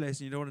a hard place,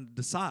 and you don't want to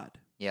decide.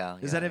 Yeah.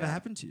 Has that ever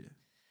happened to you?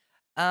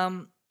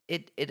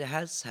 It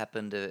has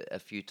happened a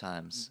few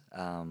times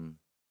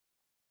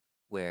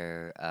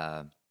where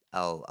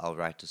I'll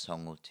write a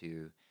song or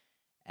two,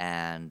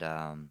 and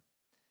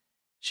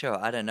sure,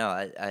 I don't know.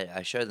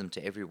 I show them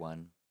to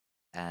everyone,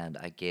 and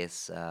I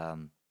guess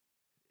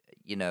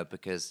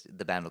because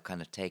the band will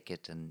kind of take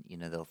it, and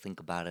they'll think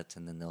about it,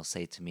 and then they'll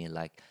say to me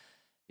like,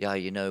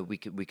 yeah, we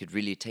could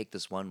really take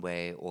this one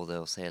way, or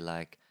they'll say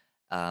like,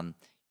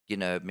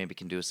 maybe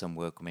can do some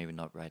work, or maybe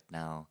not right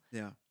now.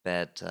 Yeah.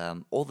 But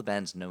all the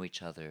bands know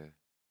each other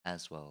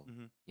as well,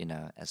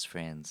 as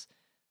friends.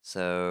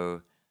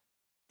 So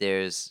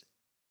there's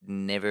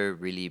never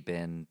really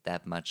been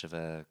that much of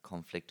a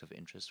conflict of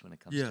interest when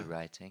it comes to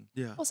writing.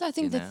 Yeah. Also, I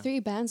think the know? 3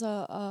 bands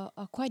are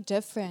quite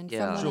different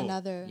Yeah. from one Sure.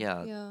 another.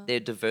 Yeah, they're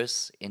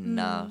diverse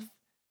enough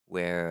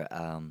where,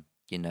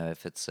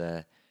 if it's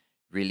a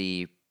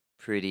really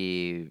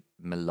pretty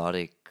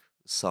melodic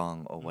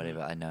song or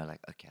whatever, I know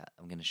like, okay,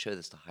 I'm going to show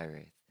this to High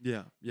Wraith,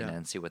 Yeah. Yeah.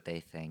 and see what they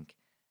think.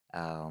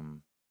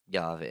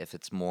 If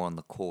it's more on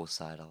the core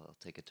side, I'll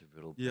take it to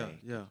Riddle Yeah, Break.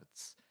 yeah. If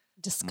it's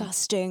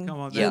Disgusting. Come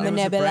on, Yeah. man. Human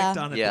There was a Nebula.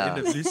 breakdown at Yeah. the end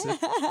of Lucid.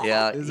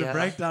 yeah, There's a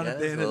breakdown at the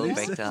there's end a of little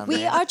Lucid. breakdown We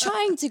there. are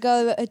trying to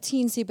go a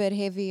teensy bit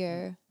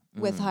heavier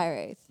with High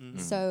Wraith.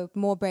 So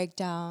more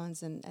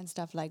breakdowns and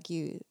stuff like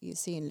you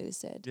see in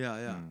Lucid. Yeah,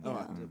 yeah. All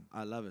right.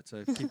 I love it.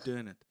 So keep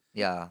doing it.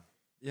 Yeah.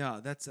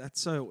 Yeah, that's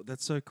so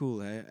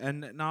cool, eh?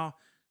 And now,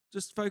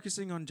 just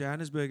focusing on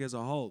Johannesburg as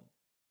a whole,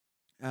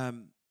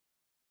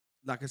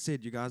 like I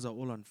said, you guys are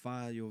all on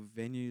fire. Your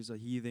venues are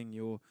heaving.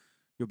 Your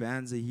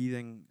bands are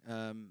heaving.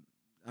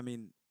 I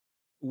mean,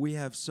 we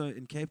have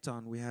in Cape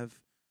Town we have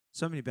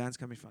so many bands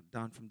coming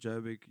down from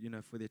Joburg,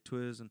 for their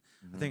tours, and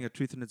I think A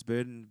Truth in Its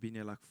Burden been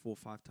here like 4 or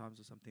 5 times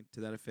or something to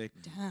that effect.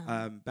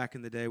 Damn. Back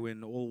in the day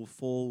when All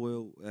Fall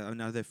will, I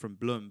know they're from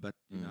Bloom, but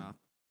I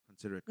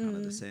consider it kind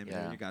of the same.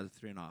 Yeah. You guys are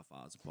 3.5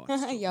 hours apart.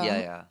 still.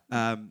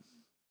 Yeah.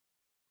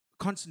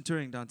 Constant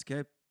touring down to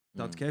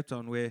Cape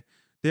Town, where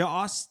there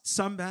are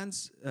some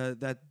bands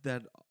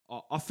that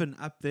are often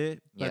up there,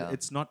 but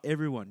it's not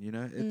everyone.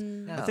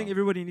 I think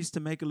everybody needs to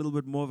make a little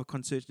bit more of a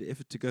concerted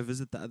effort to go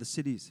visit the other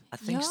cities. I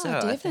think Yeah, so.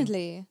 I think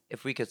definitely.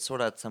 if we could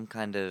sort out some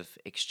kind of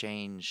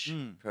exchange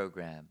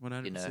program,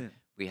 100%.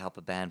 we help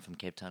a band from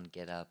Cape Town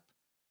get up,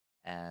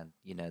 and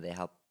they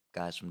help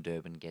guys from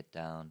Durban get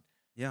down.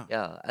 Yeah.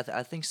 Yeah,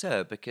 I think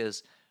so,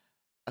 because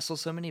I saw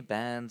so many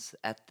bands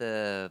at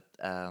the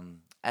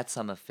at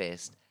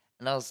Summerfest,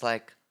 and I was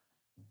like,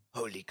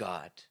 "Holy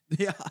God,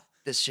 Yeah.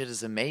 this shit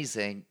is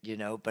amazing!"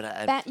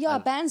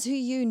 But Bands who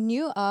you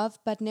knew of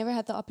but never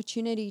had the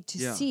opportunity to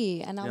Yeah.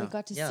 see, and now we Yeah.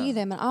 got to Yeah. see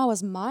them, and I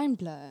was mind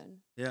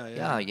blown. Yeah.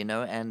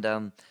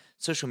 and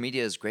social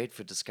media is great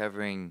for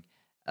discovering,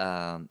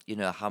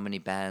 how many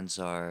bands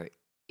are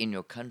in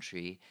your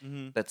country,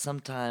 but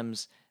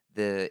sometimes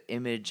the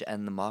image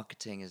and the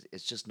marketing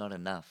is just not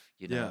enough,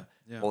 Yeah.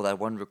 or that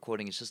one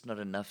recording is just not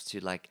enough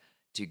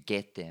to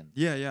get them,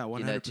 Yeah.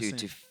 100%.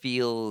 to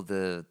feel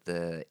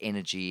the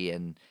energy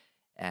and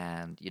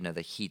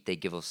the heat they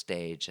give off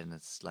stage. And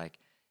it's like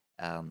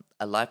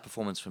a live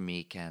performance for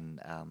me can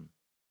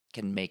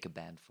make a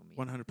band for me.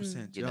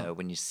 100%. You yeah. know,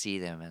 when you see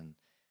them, and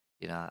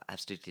I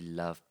absolutely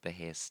loved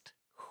Behest.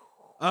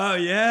 Oh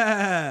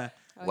yeah.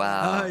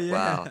 Wow, Oh, yeah.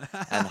 wow.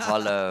 And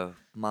Hollow,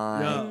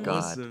 my Yeah.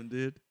 God. Awesome,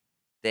 dude.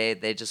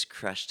 They just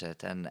crushed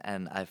it, and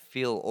I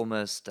feel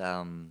almost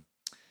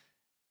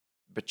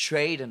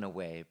betrayed in a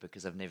way,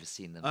 because I've never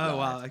seen them Oh live,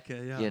 wow.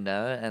 Okay. Yeah.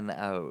 and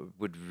I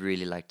would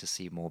really like to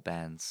see more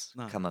bands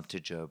Nice. come up to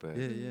Joburg.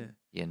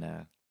 Yeah.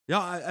 Yeah.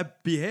 I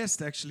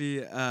Behest actually.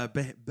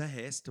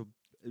 Behest or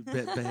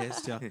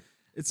Behest. Yeah.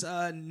 It's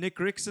Nick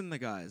Rickson, the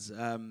guys.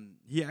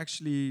 He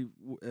actually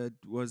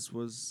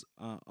was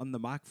on the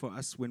mic for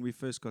us when we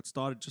first got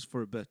started, just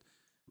for a bit,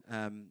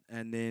 and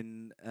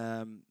then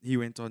he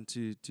went on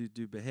to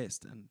do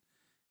Behest, and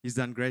he's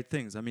done great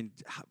things. I mean,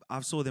 I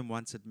saw them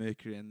once at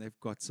Mercury, and they've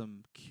got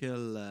some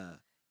killer.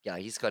 Yeah,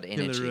 he's got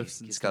Killer energy. riffs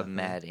and He's stuff, got yeah.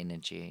 mad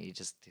energy. He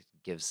just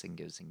gives and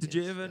gives and gives.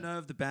 Did you ever yeah. know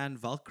of the band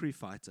Valkyrie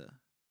Fighter?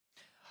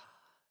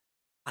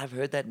 I've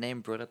heard that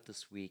name brought up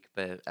this week,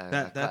 but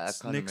That's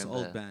I can't Nick's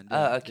remember. old band.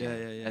 Oh, yeah.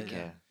 okay.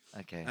 Yeah.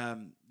 Okay.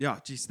 Yeah,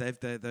 geez,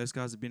 those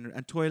guys have been,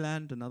 and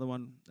Toyland, another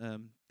one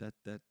that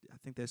I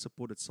think they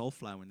supported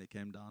Soulfly when they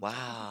came down.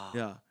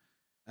 Wow.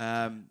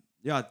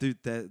 Yeah,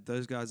 dude,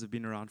 those guys have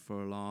been around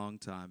for a long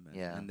time,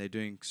 Yeah. and they're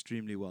doing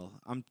extremely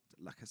well.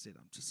 Like I said,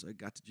 I'm just so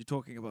gutted. You're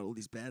talking about all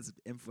these bands at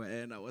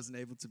M4A, and I wasn't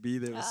able to be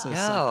there. It was so sucky.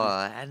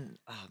 Yeah, and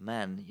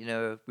man,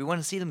 we want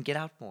to see them get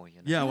out more.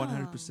 Yeah, Yeah.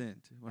 100%.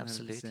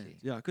 Absolutely.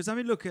 Yeah, because I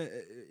mean, look,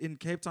 in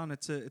Cape Town,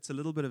 it's a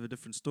little bit of a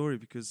different story,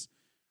 because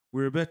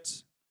we're a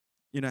bit,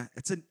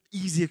 it's an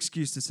easy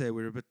excuse to say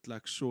we're a bit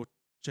like short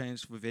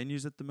changed for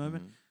venues at the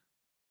moment.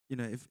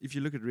 If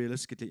you look at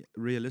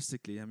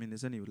realistically, I mean,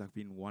 there's only like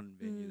been one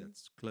venue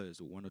that's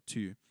closed, or one or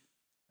two.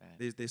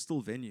 Right. There's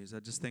still venues. I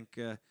just think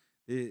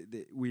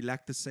we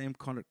lack the same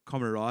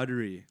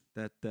camaraderie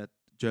that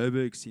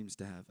Joburg seems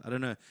to have. I don't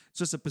know. It's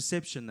just a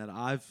perception that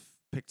I've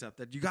picked up,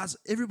 that you guys,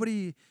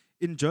 everybody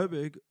in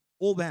Joburg,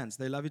 all bands,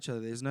 they love each other.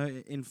 There's no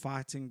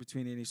infighting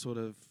between any sort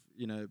of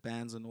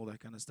bands and all that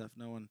kind of stuff.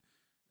 No one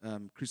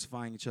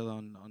crucifying each other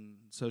on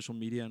social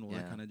media and all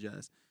that kind of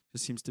jazz.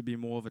 Just seems to be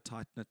more of a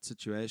tight-knit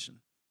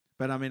situation.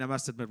 But I mean, I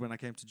must admit, when I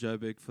came to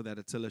Joburg for that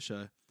Attila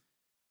show,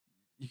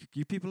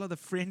 you people are the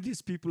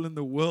friendliest people in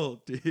the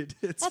world, dude.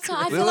 It's That's how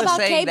I crazy. feel about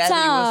Cape Town.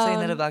 We were saying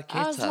that about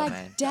Cape I was Town, like,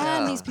 man.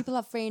 damn, Yeah. these people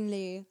are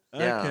friendly.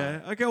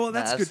 Yeah. Okay. Well,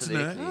 that's good to know.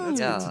 absolutely. That's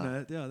Yeah. good to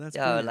know. Yeah, that's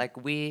Yeah, brilliant. like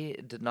we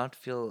did not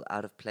feel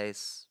out of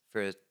place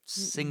for a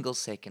single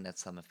second at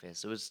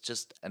Summerfest. It was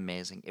just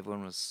amazing.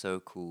 Everyone was so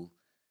cool.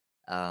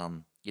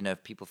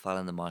 If people fell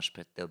in the mosh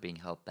pit, they were being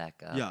helped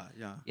back up.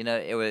 Yeah.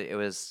 It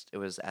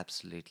was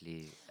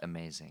absolutely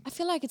amazing. I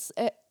feel like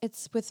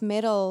it's with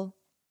metal.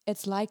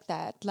 It's like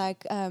that.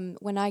 Like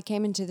when I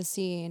came into the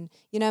scene,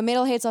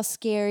 metalheads are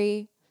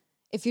scary.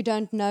 If you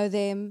don't know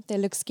them, they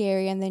look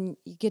scary, and then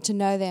you get to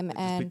know them. Like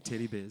And these big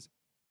teddy bears.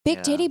 big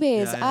Yeah. teddy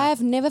bears. Yeah.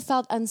 I've never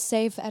felt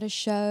unsafe at a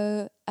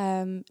show.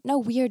 No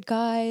weird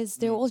guys.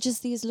 They're all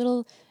just these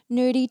little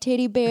nerdy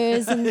teddy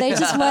bears, and they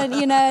just want,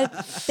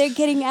 they're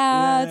getting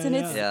out, and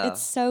Yeah.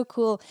 it's so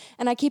cool.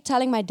 And I keep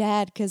telling my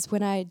dad, because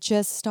when I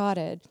just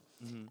started,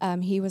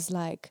 he was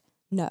like,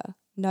 no,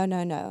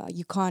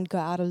 you can't go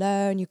out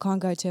alone. You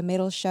can't go to a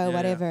metal show, Yeah.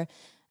 whatever.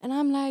 And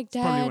I'm like,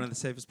 Probably Dad, one of the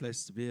safest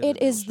places to be at. it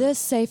a is metal the show.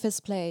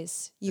 safest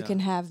place you Yeah. can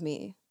have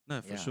me.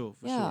 No, for Yeah. sure.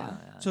 For Yeah.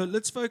 sure. So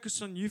let's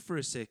focus on you for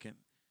a second.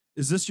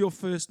 Is this your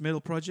first metal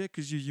project?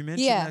 Because you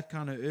mentioned Yeah. that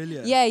kind of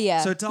earlier.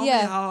 Yeah. So tell me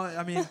Yeah. how,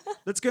 I mean,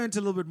 let's go into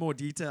a little bit more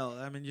detail.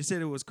 I mean, you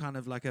said it was kind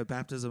of like a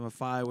baptism of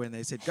fire when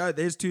they said, go,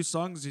 there's 2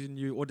 songs and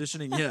you're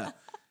auditioning here.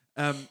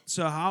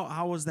 So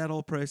how was that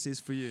whole process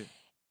for you?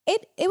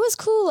 It was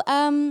cool.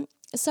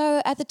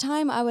 So at the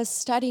time I was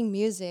studying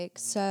music,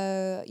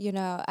 so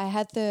I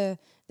had the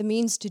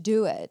means to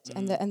do it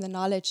and the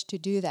knowledge to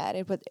do that.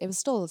 It was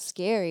still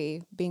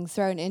scary being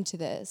thrown into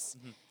this,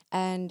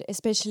 and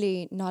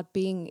especially not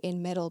being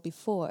in metal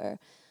before.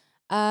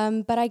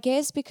 But I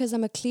guess because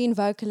I'm a clean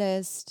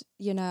vocalist,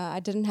 I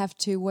didn't have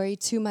to worry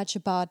too much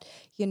about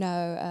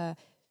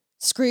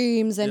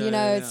screams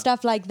and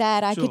stuff like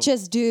that. I could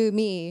just do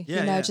me,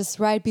 just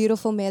write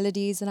beautiful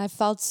melodies, and I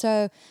felt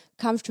so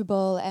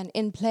comfortable and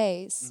in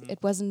place. It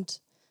wasn't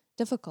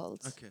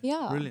difficult. Okay.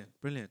 Yeah.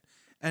 Brilliant.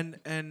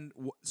 And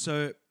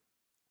so,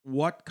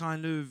 what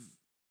kind of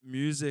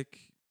music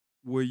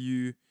were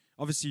you?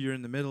 Obviously, you're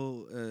in the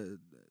metal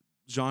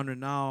genre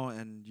now,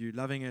 and you're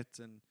loving it,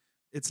 and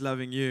it's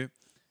loving you.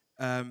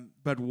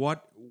 But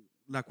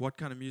what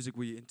kind of music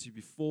were you into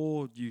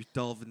before you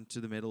delve into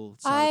the metal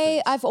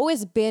side? I've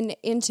always been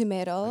into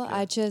metal. Okay.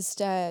 I just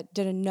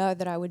didn't know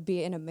that I would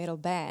be in a metal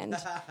band.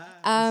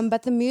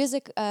 But the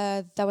music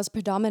that was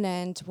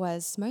predominant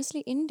was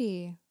mostly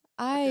indie.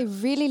 I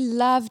really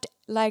loved,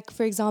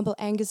 for example,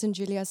 Angus and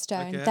Julia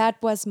Stone. Okay.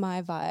 That was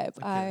my vibe.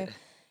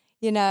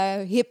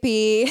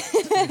 Hippie,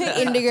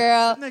 indie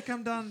girl. Didn't they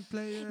come down and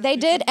play? They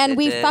did, and They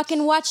we did.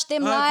 fucking watched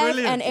them live,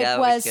 brilliant. and it Yeah,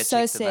 we was could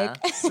so check them sick.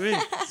 out.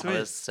 Sweet. I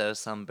was so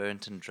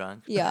sunburnt and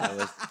drunk.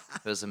 Yeah.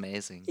 It was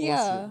amazing.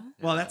 Yeah.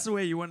 Well, that's the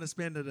way you want to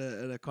spend at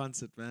a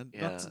concert, man.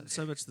 Yeah. Not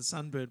so much the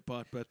sunburn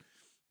part, but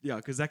yeah,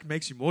 because that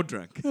makes you more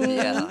drunk.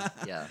 Yeah.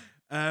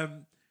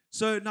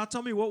 So now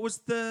tell me, what was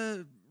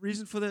the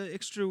reason for the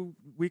extra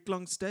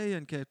week-long stay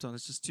in Cape Town?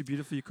 It's just too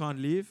beautiful, you can't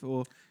leave,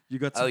 or you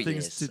got some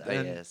things to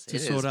It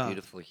sort is out?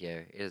 beautiful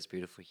here. It is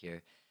beautiful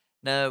here.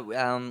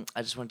 No,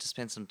 I just wanted to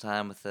spend some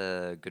time with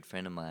a good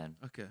friend of mine.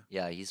 Okay,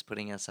 Yeah, he's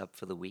putting us up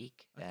for the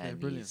week, Okay, and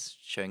brilliant. he's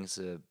showing us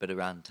a bit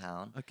around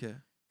town. okay.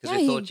 Because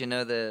Yeah, we thought,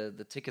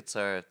 the tickets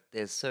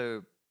they're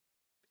so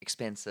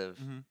expensive,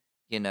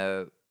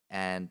 Mhm.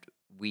 and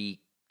we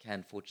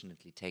can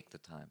fortunately take the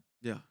time,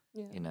 Yeah.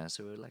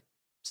 So we're like,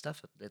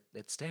 stuff it.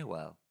 Let's stay a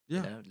while.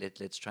 Yeah.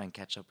 Let's try and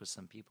catch up with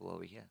some people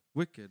over here.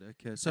 Wicked.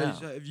 Okay, so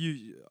Yeah. have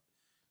you?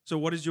 So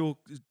what is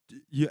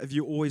have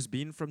you always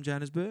been from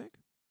Johannesburg?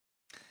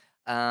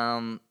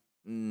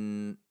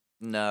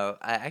 No,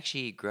 I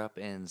actually grew up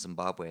in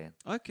Zimbabwe.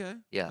 Okay.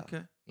 Yeah.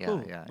 Okay. Yeah,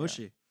 Cool. yeah, yeah.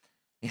 Mushy.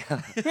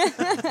 Yeah,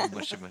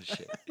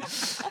 mushy.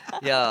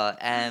 Yeah,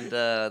 and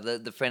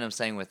the friend I'm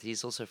staying with,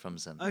 he's also from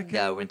Zim. Okay,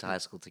 Yeah, we went to wicked. high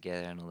school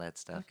together and all that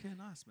stuff. Okay,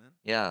 nice, man.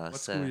 Yeah, What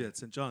so school you at?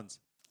 St. John's.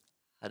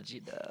 how did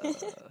you know? I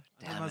know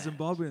Damn my it!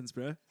 Zimbabweans,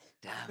 bro.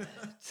 Damn it!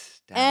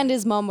 Damn And it.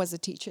 his mom was a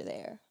teacher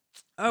there.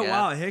 Oh Yeah,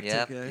 wow, hectic.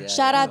 yep, Eh? yeah.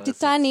 Shout out to was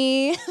it.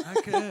 Tani.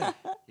 Okay.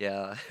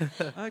 Yeah,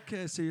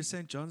 Okay, so you're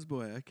St. John's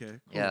boy. Okay.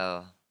 Cool.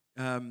 yeah.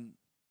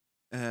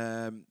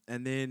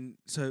 And then,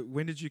 so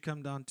when did you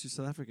come down to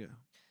South Africa?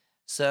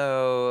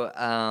 So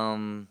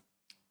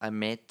I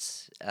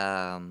met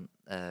a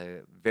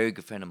very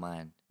good friend of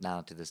mine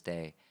now to this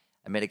day.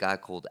 I met a guy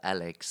called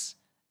Alex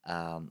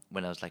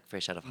when I was like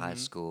fresh out of high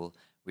school.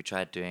 We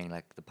tried doing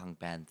like the punk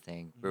band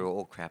thing. We were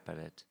all crap at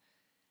it.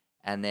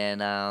 And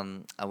then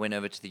I went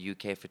over to the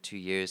UK for 2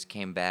 years,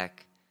 came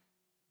back,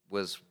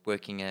 was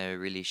working a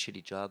really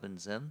shitty job in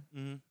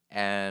Zim.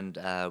 And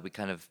we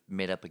kind of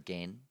met up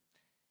again.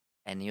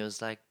 And he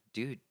was like,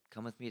 dude,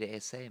 come with me to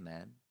SA,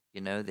 man.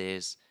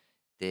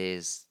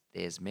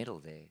 There's metal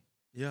there,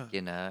 Yeah.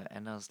 And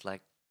I was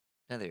like,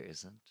 no, there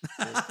isn't.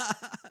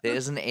 There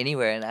isn't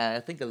anywhere. And I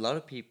think a lot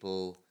of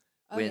people,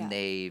 Oh, when yeah.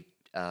 they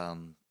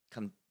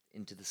come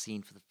into the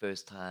scene for the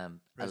first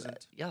time,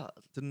 Present. yeah,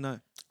 Didn't know.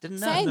 didn't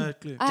know. Same. No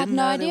clue. I have Didn't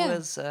no know idea. there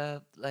was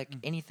like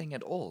anything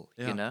at all,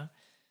 Yeah.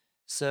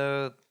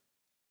 So,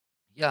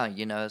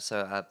 yeah,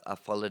 so I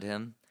followed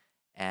him,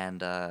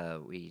 and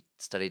we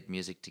studied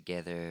music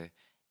together,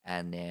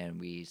 and then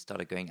we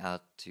started going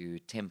out to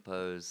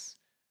tempos,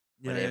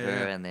 Yeah, whatever,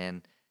 yeah. and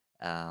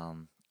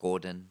then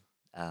Gordon,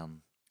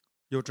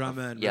 Your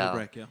drummer and yeah. Metal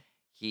Break, yeah.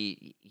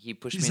 he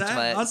pushed You me into say?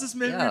 my. How's this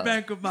memory yeah.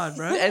 bank of mine,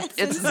 bro? It's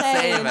insane.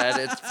 insane, man.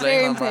 It's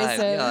Very blowing my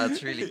mind. impressive. Yeah,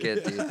 it's really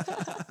good,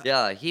 dude.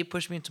 Yeah, he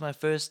pushed me into my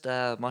first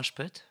mosh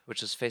pit,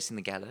 which was facing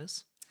the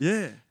gallows.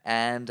 Yeah.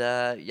 And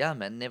yeah,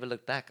 man, never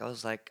looked back. I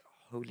was like,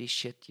 holy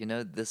shit,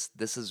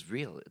 this is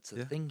real. It's a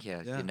Yeah, thing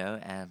here, yeah.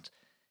 and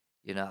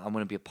I want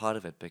to be a part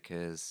of it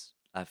because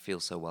I feel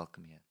so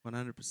welcome here.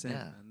 100%. Yeah.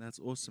 Man, that's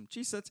awesome.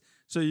 Geez,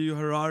 so you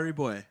Harare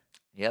boy.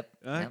 Yep.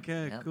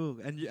 Okay, yep. cool.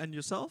 And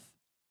yourself?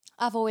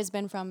 I've always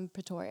been from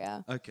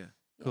Pretoria. Okay,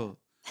 cool.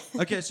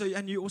 Okay, so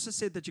and you also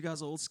said that you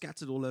guys are all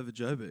scattered all over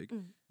Joburg.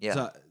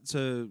 Yeah.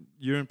 So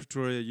you're in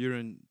Pretoria, you're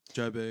in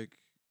Joburg.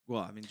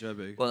 Well, I mean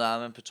Joburg. Well, no,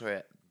 I'm in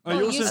Pretoria. Oh, Well,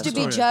 you're it also used in to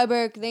be Pretoria.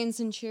 Joburg, then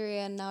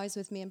Centurion. Now he's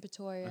with me in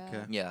Pretoria.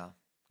 Okay. Yeah.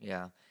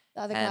 Yeah.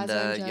 The other And guys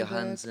are in Joburg.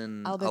 Johan's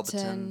in Alberton,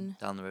 Alberton.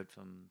 down the road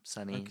from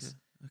Sunny's.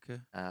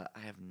 Okay. I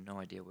have no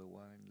idea where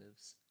Warren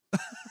lives.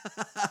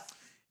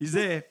 He's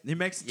there. He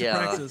makes it to Yeah,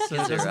 practice, so it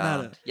he's doesn't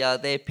around. matter. Yeah,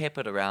 they're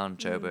peppered around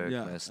Joburg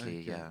Yeah. mostly.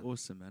 Okay. Yeah.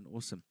 Awesome, man.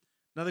 Awesome.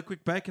 Another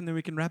quick break and then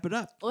we can wrap it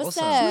up.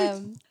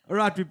 Awesome. All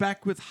right, we're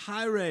back with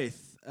High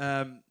Wraith.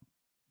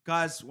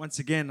 guys, once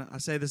again, I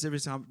say this every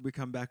time we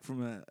come back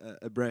from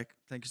a break.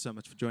 Thank you so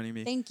much for joining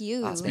me. Thank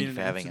you. It's Thank been you an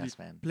for having absolute us,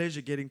 man.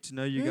 pleasure getting to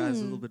know you guys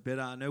a little bit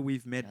better. I know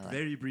we've met Yeah.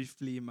 very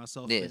briefly,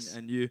 myself Yes.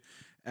 and you,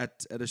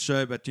 at a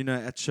show, but you know,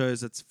 at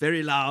shows it's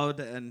very loud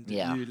and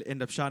Yeah. you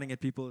end up shouting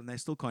at people and they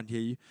still can't hear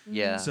you.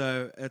 Yeah.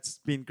 So it's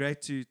been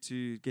great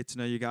to get to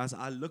know you guys.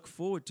 I look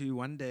forward to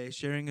one day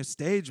sharing a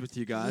stage with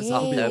you guys. Yeah.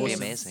 Oh, That'll that'd be be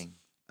awesome. amazing.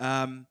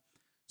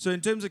 So in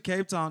terms of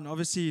Cape Town,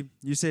 obviously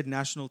you said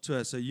national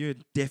tour, so you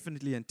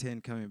definitely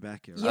intend coming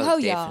back here, right? Yeah. Oh,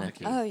 yeah.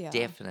 definitely. Oh, yeah.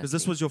 Definitely. Because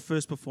this was your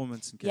first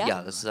performance in Cape Yeah. Town.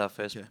 Yeah, this is our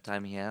first Okay.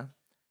 time here.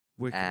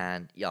 Wicked.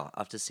 And yeah,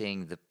 after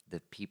seeing the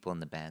people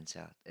in the bands,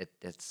 yeah,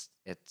 it's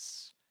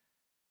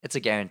a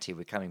guarantee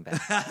we're coming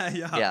back.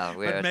 Yeah, but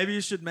we're- maybe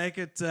you should make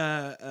it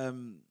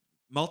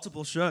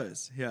multiple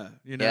shows here.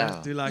 You know,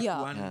 Yeah. do like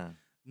Yeah. one Yeah.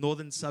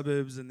 northern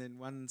suburbs and then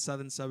one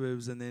southern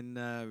suburbs, and then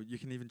you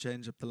can even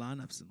change up the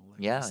lineups and all that. kind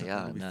of Yeah, stuff. yeah,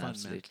 That'll be no, fun, man.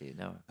 absolutely,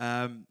 no.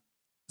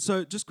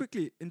 So just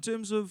quickly, in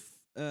terms of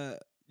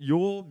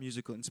your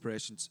musical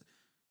inspirations,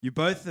 you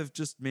both have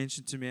just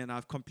mentioned to me, and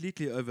I've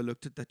completely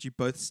overlooked it, that you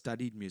both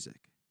studied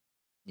music.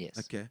 Yes.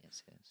 Okay.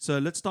 Yes, yes. So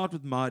let's start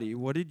with Marty.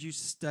 What did you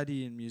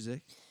study in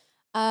music?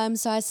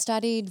 So I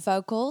studied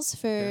vocals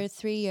for Okay.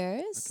 3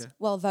 years. Okay.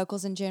 Well,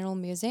 vocals and general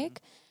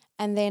music.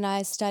 And then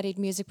I studied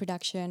music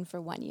production for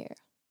 1 year.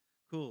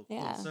 Cool.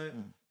 Yeah. Cool. So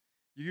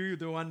you're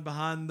the one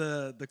behind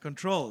the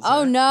controls.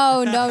 Oh, eh?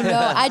 no.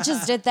 I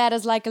just did that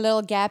as like a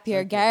little gap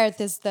year.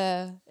 Gareth is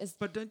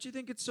But don't you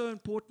think it's so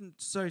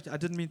important? Sorry, I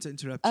didn't mean to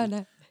interrupt oh you.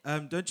 no.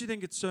 Don't you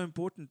think it's so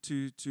important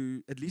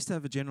to at least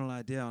have a general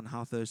idea on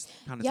how those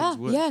kind of Yeah,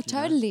 things work? yeah, you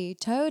know?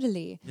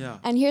 totally. Yeah.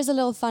 And here's a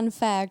little fun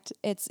fact.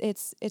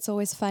 It's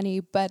always funny,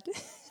 but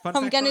Fun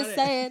I'm fact gonna Friday.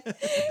 say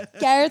it.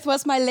 Gareth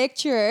was my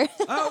lecturer.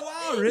 Oh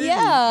wow, really?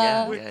 Yeah.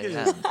 Yeah, Wicked.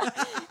 yeah,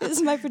 yeah. This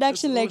is my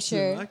production That's awesome.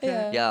 lecture. Okay.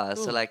 Yeah. Yeah,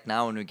 so Cool. like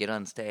now when we get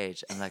on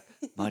stage, I'm like,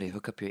 Marty,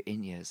 hook up your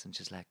in-ears. And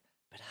she's like,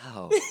 but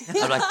how?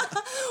 I'm like,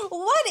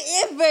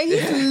 Whatever, he's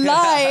Have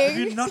lying.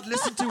 you not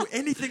listened to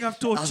anything I've I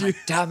taught was you? like,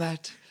 damn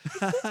it.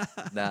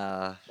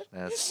 Nah,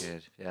 that's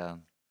good. Yeah.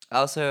 I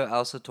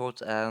also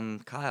taught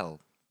Kyle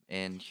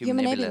in Human,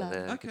 Human Nebula,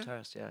 Nebula. the Okay.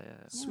 guitarist. Yeah,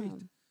 yeah. Sweet.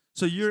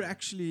 So you're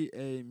actually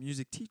a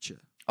music teacher.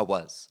 I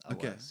was.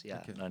 Okay, Yeah,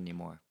 okay. not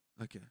anymore.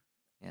 Okay.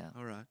 Yeah.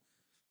 All right.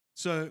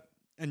 So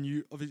and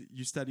you obviously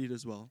you studied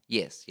as well.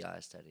 Yes, yeah, I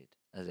studied.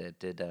 I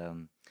did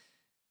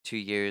 2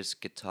 years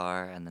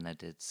guitar, and then I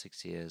did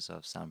 6 years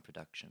of sound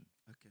production.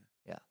 Okay.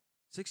 Yeah.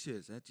 6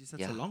 years. That's a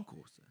Yeah. long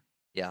course.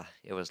 Yeah,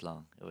 it was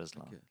long. It was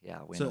long. Okay.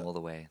 Yeah, went So- all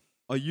the way.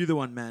 Are you the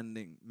one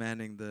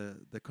manning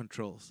the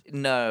controls?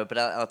 No, but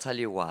I'll tell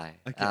you why.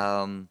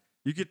 Okay.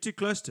 You get too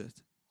close to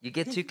it. You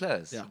get too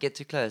close. Yeah. You get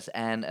too close,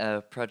 and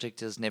a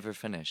project is never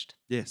finished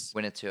Yes.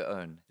 when it's your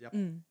own. Yep.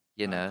 You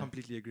I know.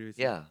 completely agree with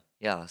you. Yeah,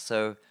 yeah.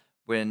 So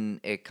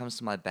when it comes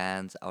to my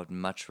bands, I would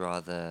much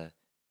rather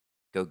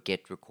go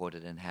get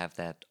recorded and have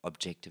that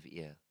objective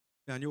ear.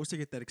 Yeah, and you also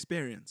get that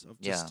experience of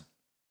Yeah. just,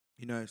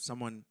 you know,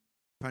 someone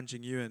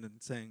punching you in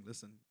and saying,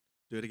 "Listen,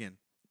 do it again."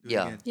 Do it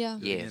Yeah. again, Yeah.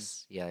 do it again."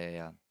 Yes.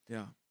 Yeah.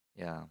 Yeah.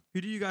 Yeah.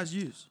 Who do you guys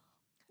use?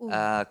 Ooh.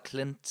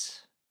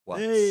 Clint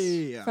Watts.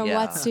 Hey. From yeah.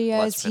 Watt Studios,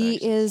 Watts he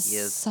Productions. is He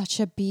is- such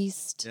a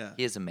beast. Yeah.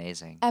 He is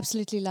amazing.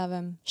 Absolutely love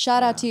him.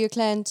 Shout out to you,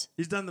 Clint.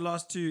 He's done the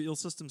last 2 Ill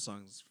System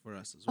songs for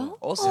us as well.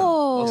 Awesome.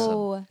 Oh,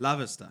 Awesome. Love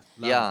his stuff.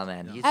 Love Yeah, it.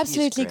 man. Yeah. He's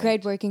absolutely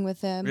great great. working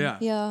with him. Yeah.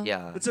 Yeah.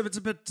 Yeah. It's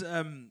a bit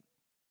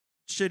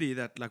shitty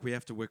that like we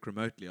have to work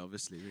remotely,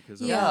 obviously,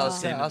 because of Yeah. Yeah, I the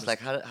was, saying, I was send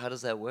like, how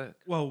does that work?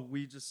 well,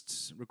 we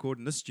just record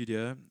in the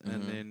studio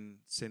and Mhm. then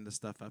send the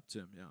stuff up to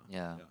him. Yeah.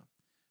 Yeah.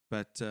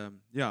 But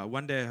yeah,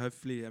 one day,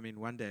 hopefully,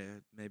 one day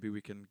maybe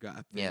we can go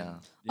up there. Yeah.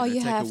 And, Oh, you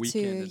take a have to.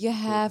 weekend and You record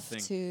the have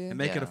thing to. and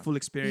make it a Yeah. full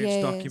experience,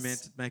 Yes.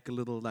 document it, make a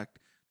little like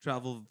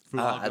travel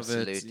vlog of it. You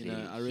absolutely.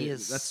 know, I He really,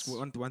 is- that's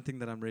one thing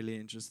that I'm really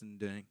interested in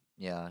doing.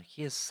 Yeah.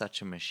 He is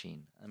such a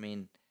machine. I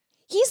mean,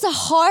 He's a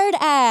hard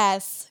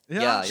ass.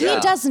 Yeah, He yeah.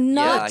 does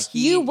not.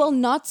 he- You will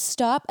not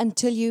stop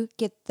until you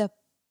get the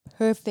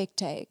perfect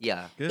take.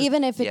 yeah. Good.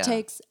 Even if it Yeah.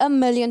 takes a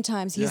million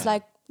times, he's Yeah.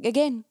 like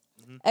again,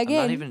 I'm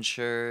again. not even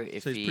sure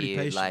if So he's pretty he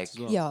patient like. as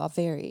well. Yeah,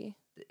 very.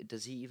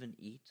 Does he even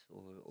eat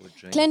or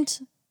drink?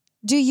 Clint,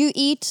 do you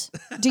eat?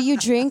 Do you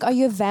drink? Are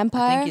you a I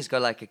vampire? think he's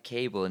got like a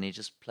cable, and he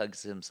just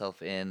plugs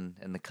himself in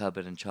the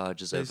cupboard and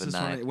charges So he's just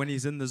overnight. when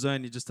he's in the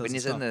zone, he just doesn't When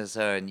he's stop. in the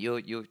zone,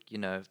 you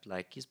know,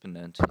 like he's been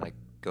known to like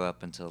go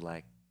up until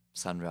like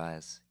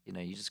sunrise. You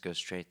know, you just go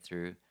straight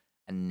through,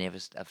 and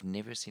I've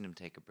never seen him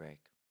take a break.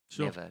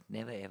 Sure.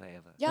 Never,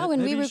 ever. yeah, when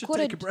Maybe we you should take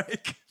recorded a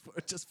break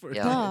just for a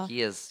Yeah, day.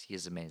 Yeah. he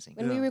is amazing.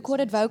 when we Yeah.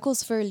 recorded amazing.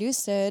 vocals for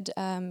Lucid,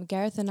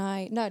 Gareth and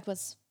I. No, it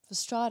was for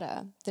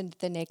Strata,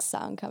 the next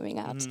song coming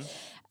out.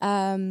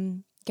 Mm-hmm.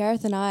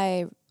 Gareth and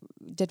I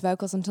did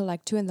vocals until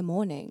like 2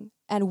 a.m,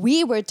 and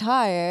we were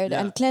tired.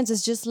 Yeah. And Clint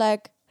is just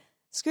like,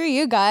 "Screw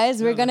you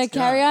guys, we're No, gonna let's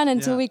carry go." on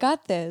until Yeah. we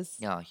got this."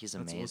 Yeah, he's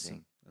That's amazing. awesome.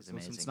 He's That's awesome.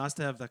 amazing. It's nice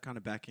to have that kind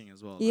of backing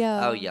as well. like,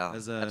 Yeah. Oh yeah,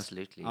 as a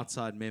absolutely.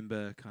 outside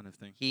member kind of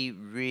thing. He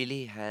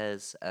really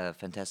has a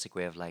fantastic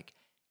way of like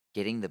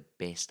getting the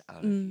best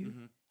out Mm. of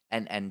you,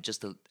 and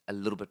just a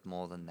little bit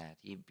more than that.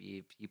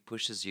 He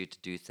pushes you to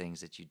do things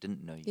that you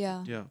didn't know you Yeah.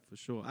 could do. Yeah, for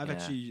sure. I've Yeah.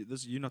 actually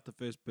you're not the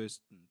first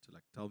person to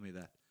like tell me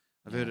that.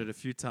 I've heard Yeah. it a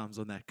few times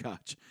on that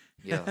couch.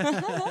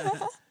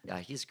 Yeah. Yeah,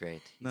 he's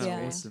great. No, He's Yeah.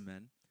 great. awesome,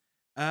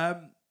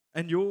 man.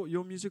 And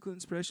your musical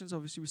inspirations.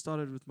 Obviously, we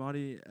started with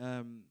Marty.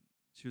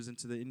 She was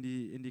into the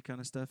indie kind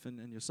of stuff,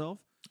 and yourself.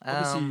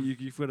 Obviously, Um,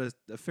 you've got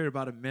a fair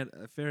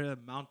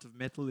amount of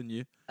metal in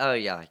you. Oh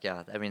yeah,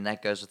 yeah. I mean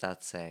that goes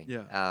without saying.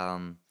 Yeah.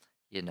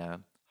 You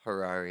know,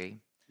 Harare,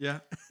 Yeah.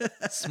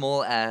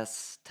 small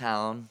ass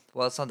town.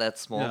 Well, it's not that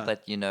small, Yeah.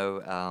 but you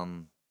know,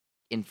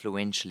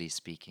 influentially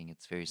speaking,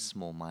 it's very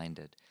small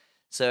minded.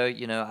 So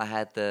you know, I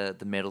had the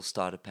metal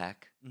starter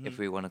pack, if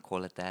we want to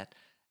call it that.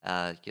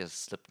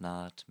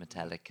 Slipknot,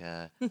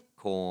 Metallica,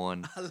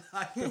 Korn, I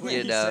like the way You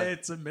you, know, say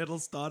it's a metal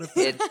starter.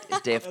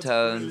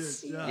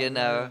 Deftones, brilliant. Yeah, you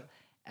know,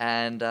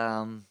 yeah.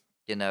 and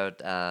you know,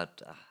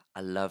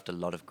 I loved a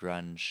lot of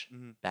grunge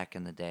back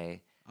in the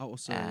day. I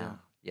also, yeah.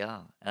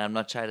 Yeah, and I'm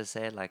not trying to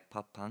say like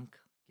pop punk,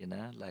 you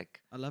know, like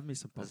I love me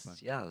some pop punk.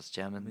 I was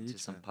jamming a to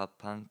huge some fan. pop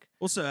punk.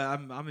 Also,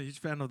 I'm a huge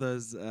fan of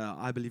those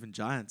I Believe in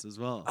Giants as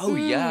well. Oh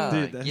yeah,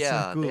 Dude, that's so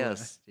yeah, cool,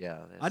 yes,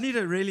 yeah. I need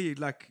to really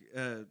like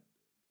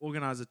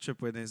organize a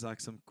trip where there's like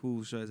some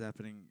cool shows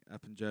happening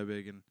up in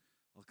Joburg, and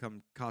I'll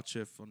come couch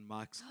surf on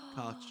Mike's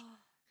couch.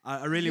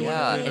 I really want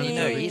Yeah, to. and you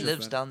know, he Really?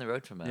 lives down the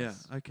road from us.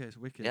 Yeah. Okay. It's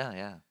wicked. Yeah,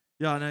 yeah.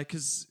 Yeah. No,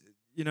 because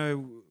you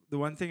know the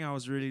one thing I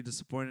was really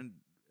disappointed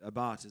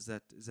about is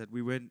that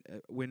we went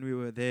when we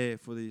were there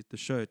for the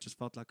show. It just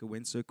felt like it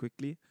went so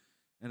quickly,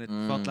 and it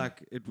felt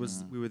like it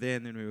was we were there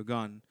and then we were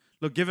gone.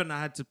 Look, given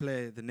I had to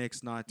play the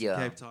next night Yeah.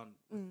 in Cape Town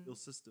with Bill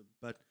System,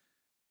 but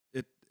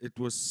it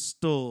was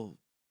still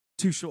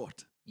too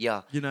short.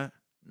 Yeah. You know,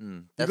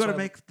 Mm. you got to why-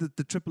 make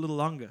the trip a little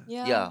longer.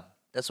 Yeah. Yeah,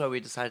 that's why we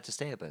decided to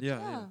stay a bit. Yeah.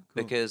 Yeah. Cool.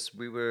 Because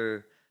we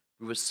were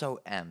so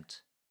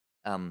amped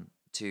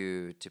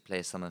to play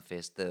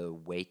Summerfest. The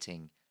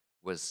waiting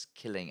was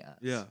killing us.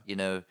 Yeah. You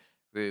know,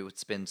 we would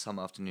spend some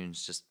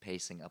afternoons just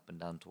pacing up and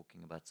down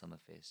talking about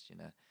Summerfest, you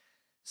know.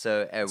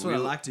 So That's we what I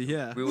were- like to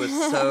hear. we were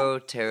so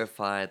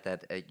terrified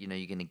that you know,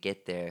 you're going to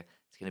get there.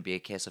 It's going to be a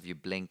case of you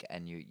blink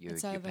and you're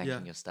It's you're over. packing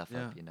Yeah, your stuff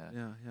yeah, up, you know.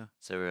 Yeah.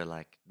 So we were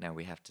like, no,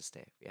 we have to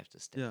stay. We have to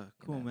stay. Yeah. you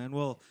Cool, know, man.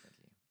 Well,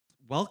 definitely.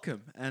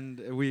 welcome, and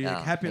we're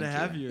Yeah, happy to thank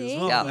have you. you as Thank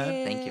well, Yeah,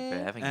 man. thank you for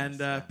having And us.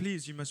 yeah.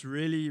 please, you must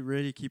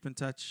really keep in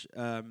touch.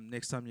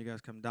 Next time you guys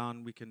come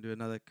down, we can do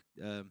another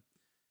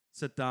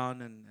sit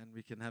down and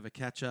we can have a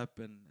catch up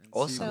and see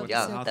Awesome. what,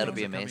 Yeah, how that'll things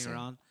be are coming amazing.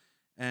 around.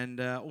 And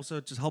also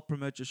just help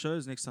promote your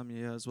shows next time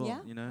you're here as well.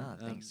 Yeah. You know. Ah,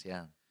 thanks.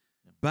 Yeah.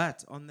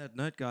 But on that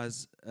note,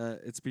 guys,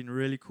 it's been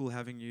really cool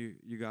having you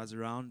guys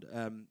around.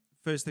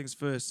 First things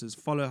first is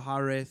follow High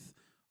Wraith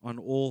on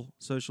all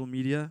social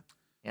media.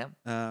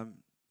 Yeah.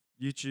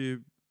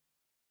 YouTube,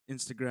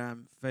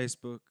 Instagram,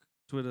 Facebook,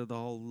 Twitter, the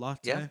whole lot.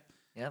 Yeah. eh?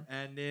 Yeah.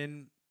 And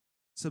then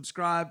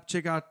subscribe,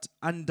 check out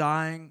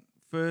Undying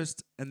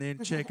first, and then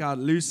check out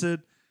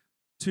Lucid.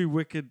 Two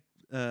wicked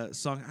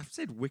songs. I've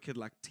said wicked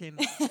like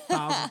 10,000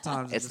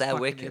 times. It's in this that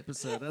fucking wicked.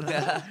 episode.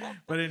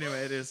 But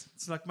anyway, it is.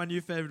 It's like my new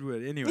favorite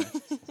word. Anyway,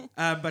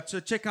 but so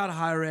check out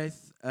High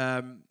Wraith.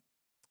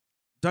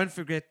 Don't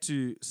forget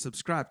to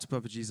subscribe to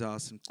Papa G's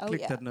House and Oh,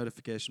 click yeah. that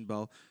notification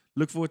bell.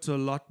 Look forward to a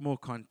lot more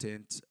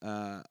content.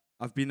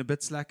 I've been a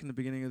bit slack in the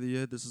beginning of the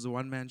year. This is a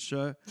one-man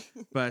show,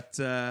 but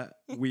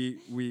we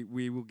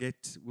will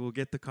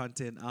get the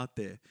content out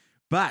there.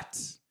 But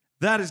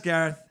that is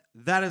Gareth.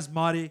 That is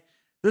Marty.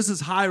 This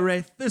is High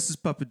Wraith. This is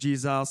Papa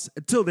G's House.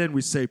 Until then,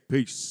 we say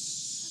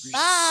peace. Bye.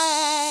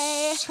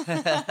 I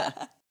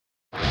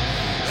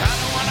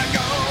don't wanna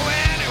go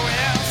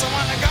anywhere else. I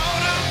wanna go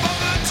to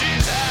Papa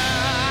Jesus.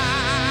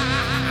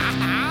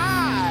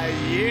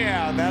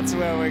 Yeah, that's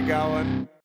where we're going.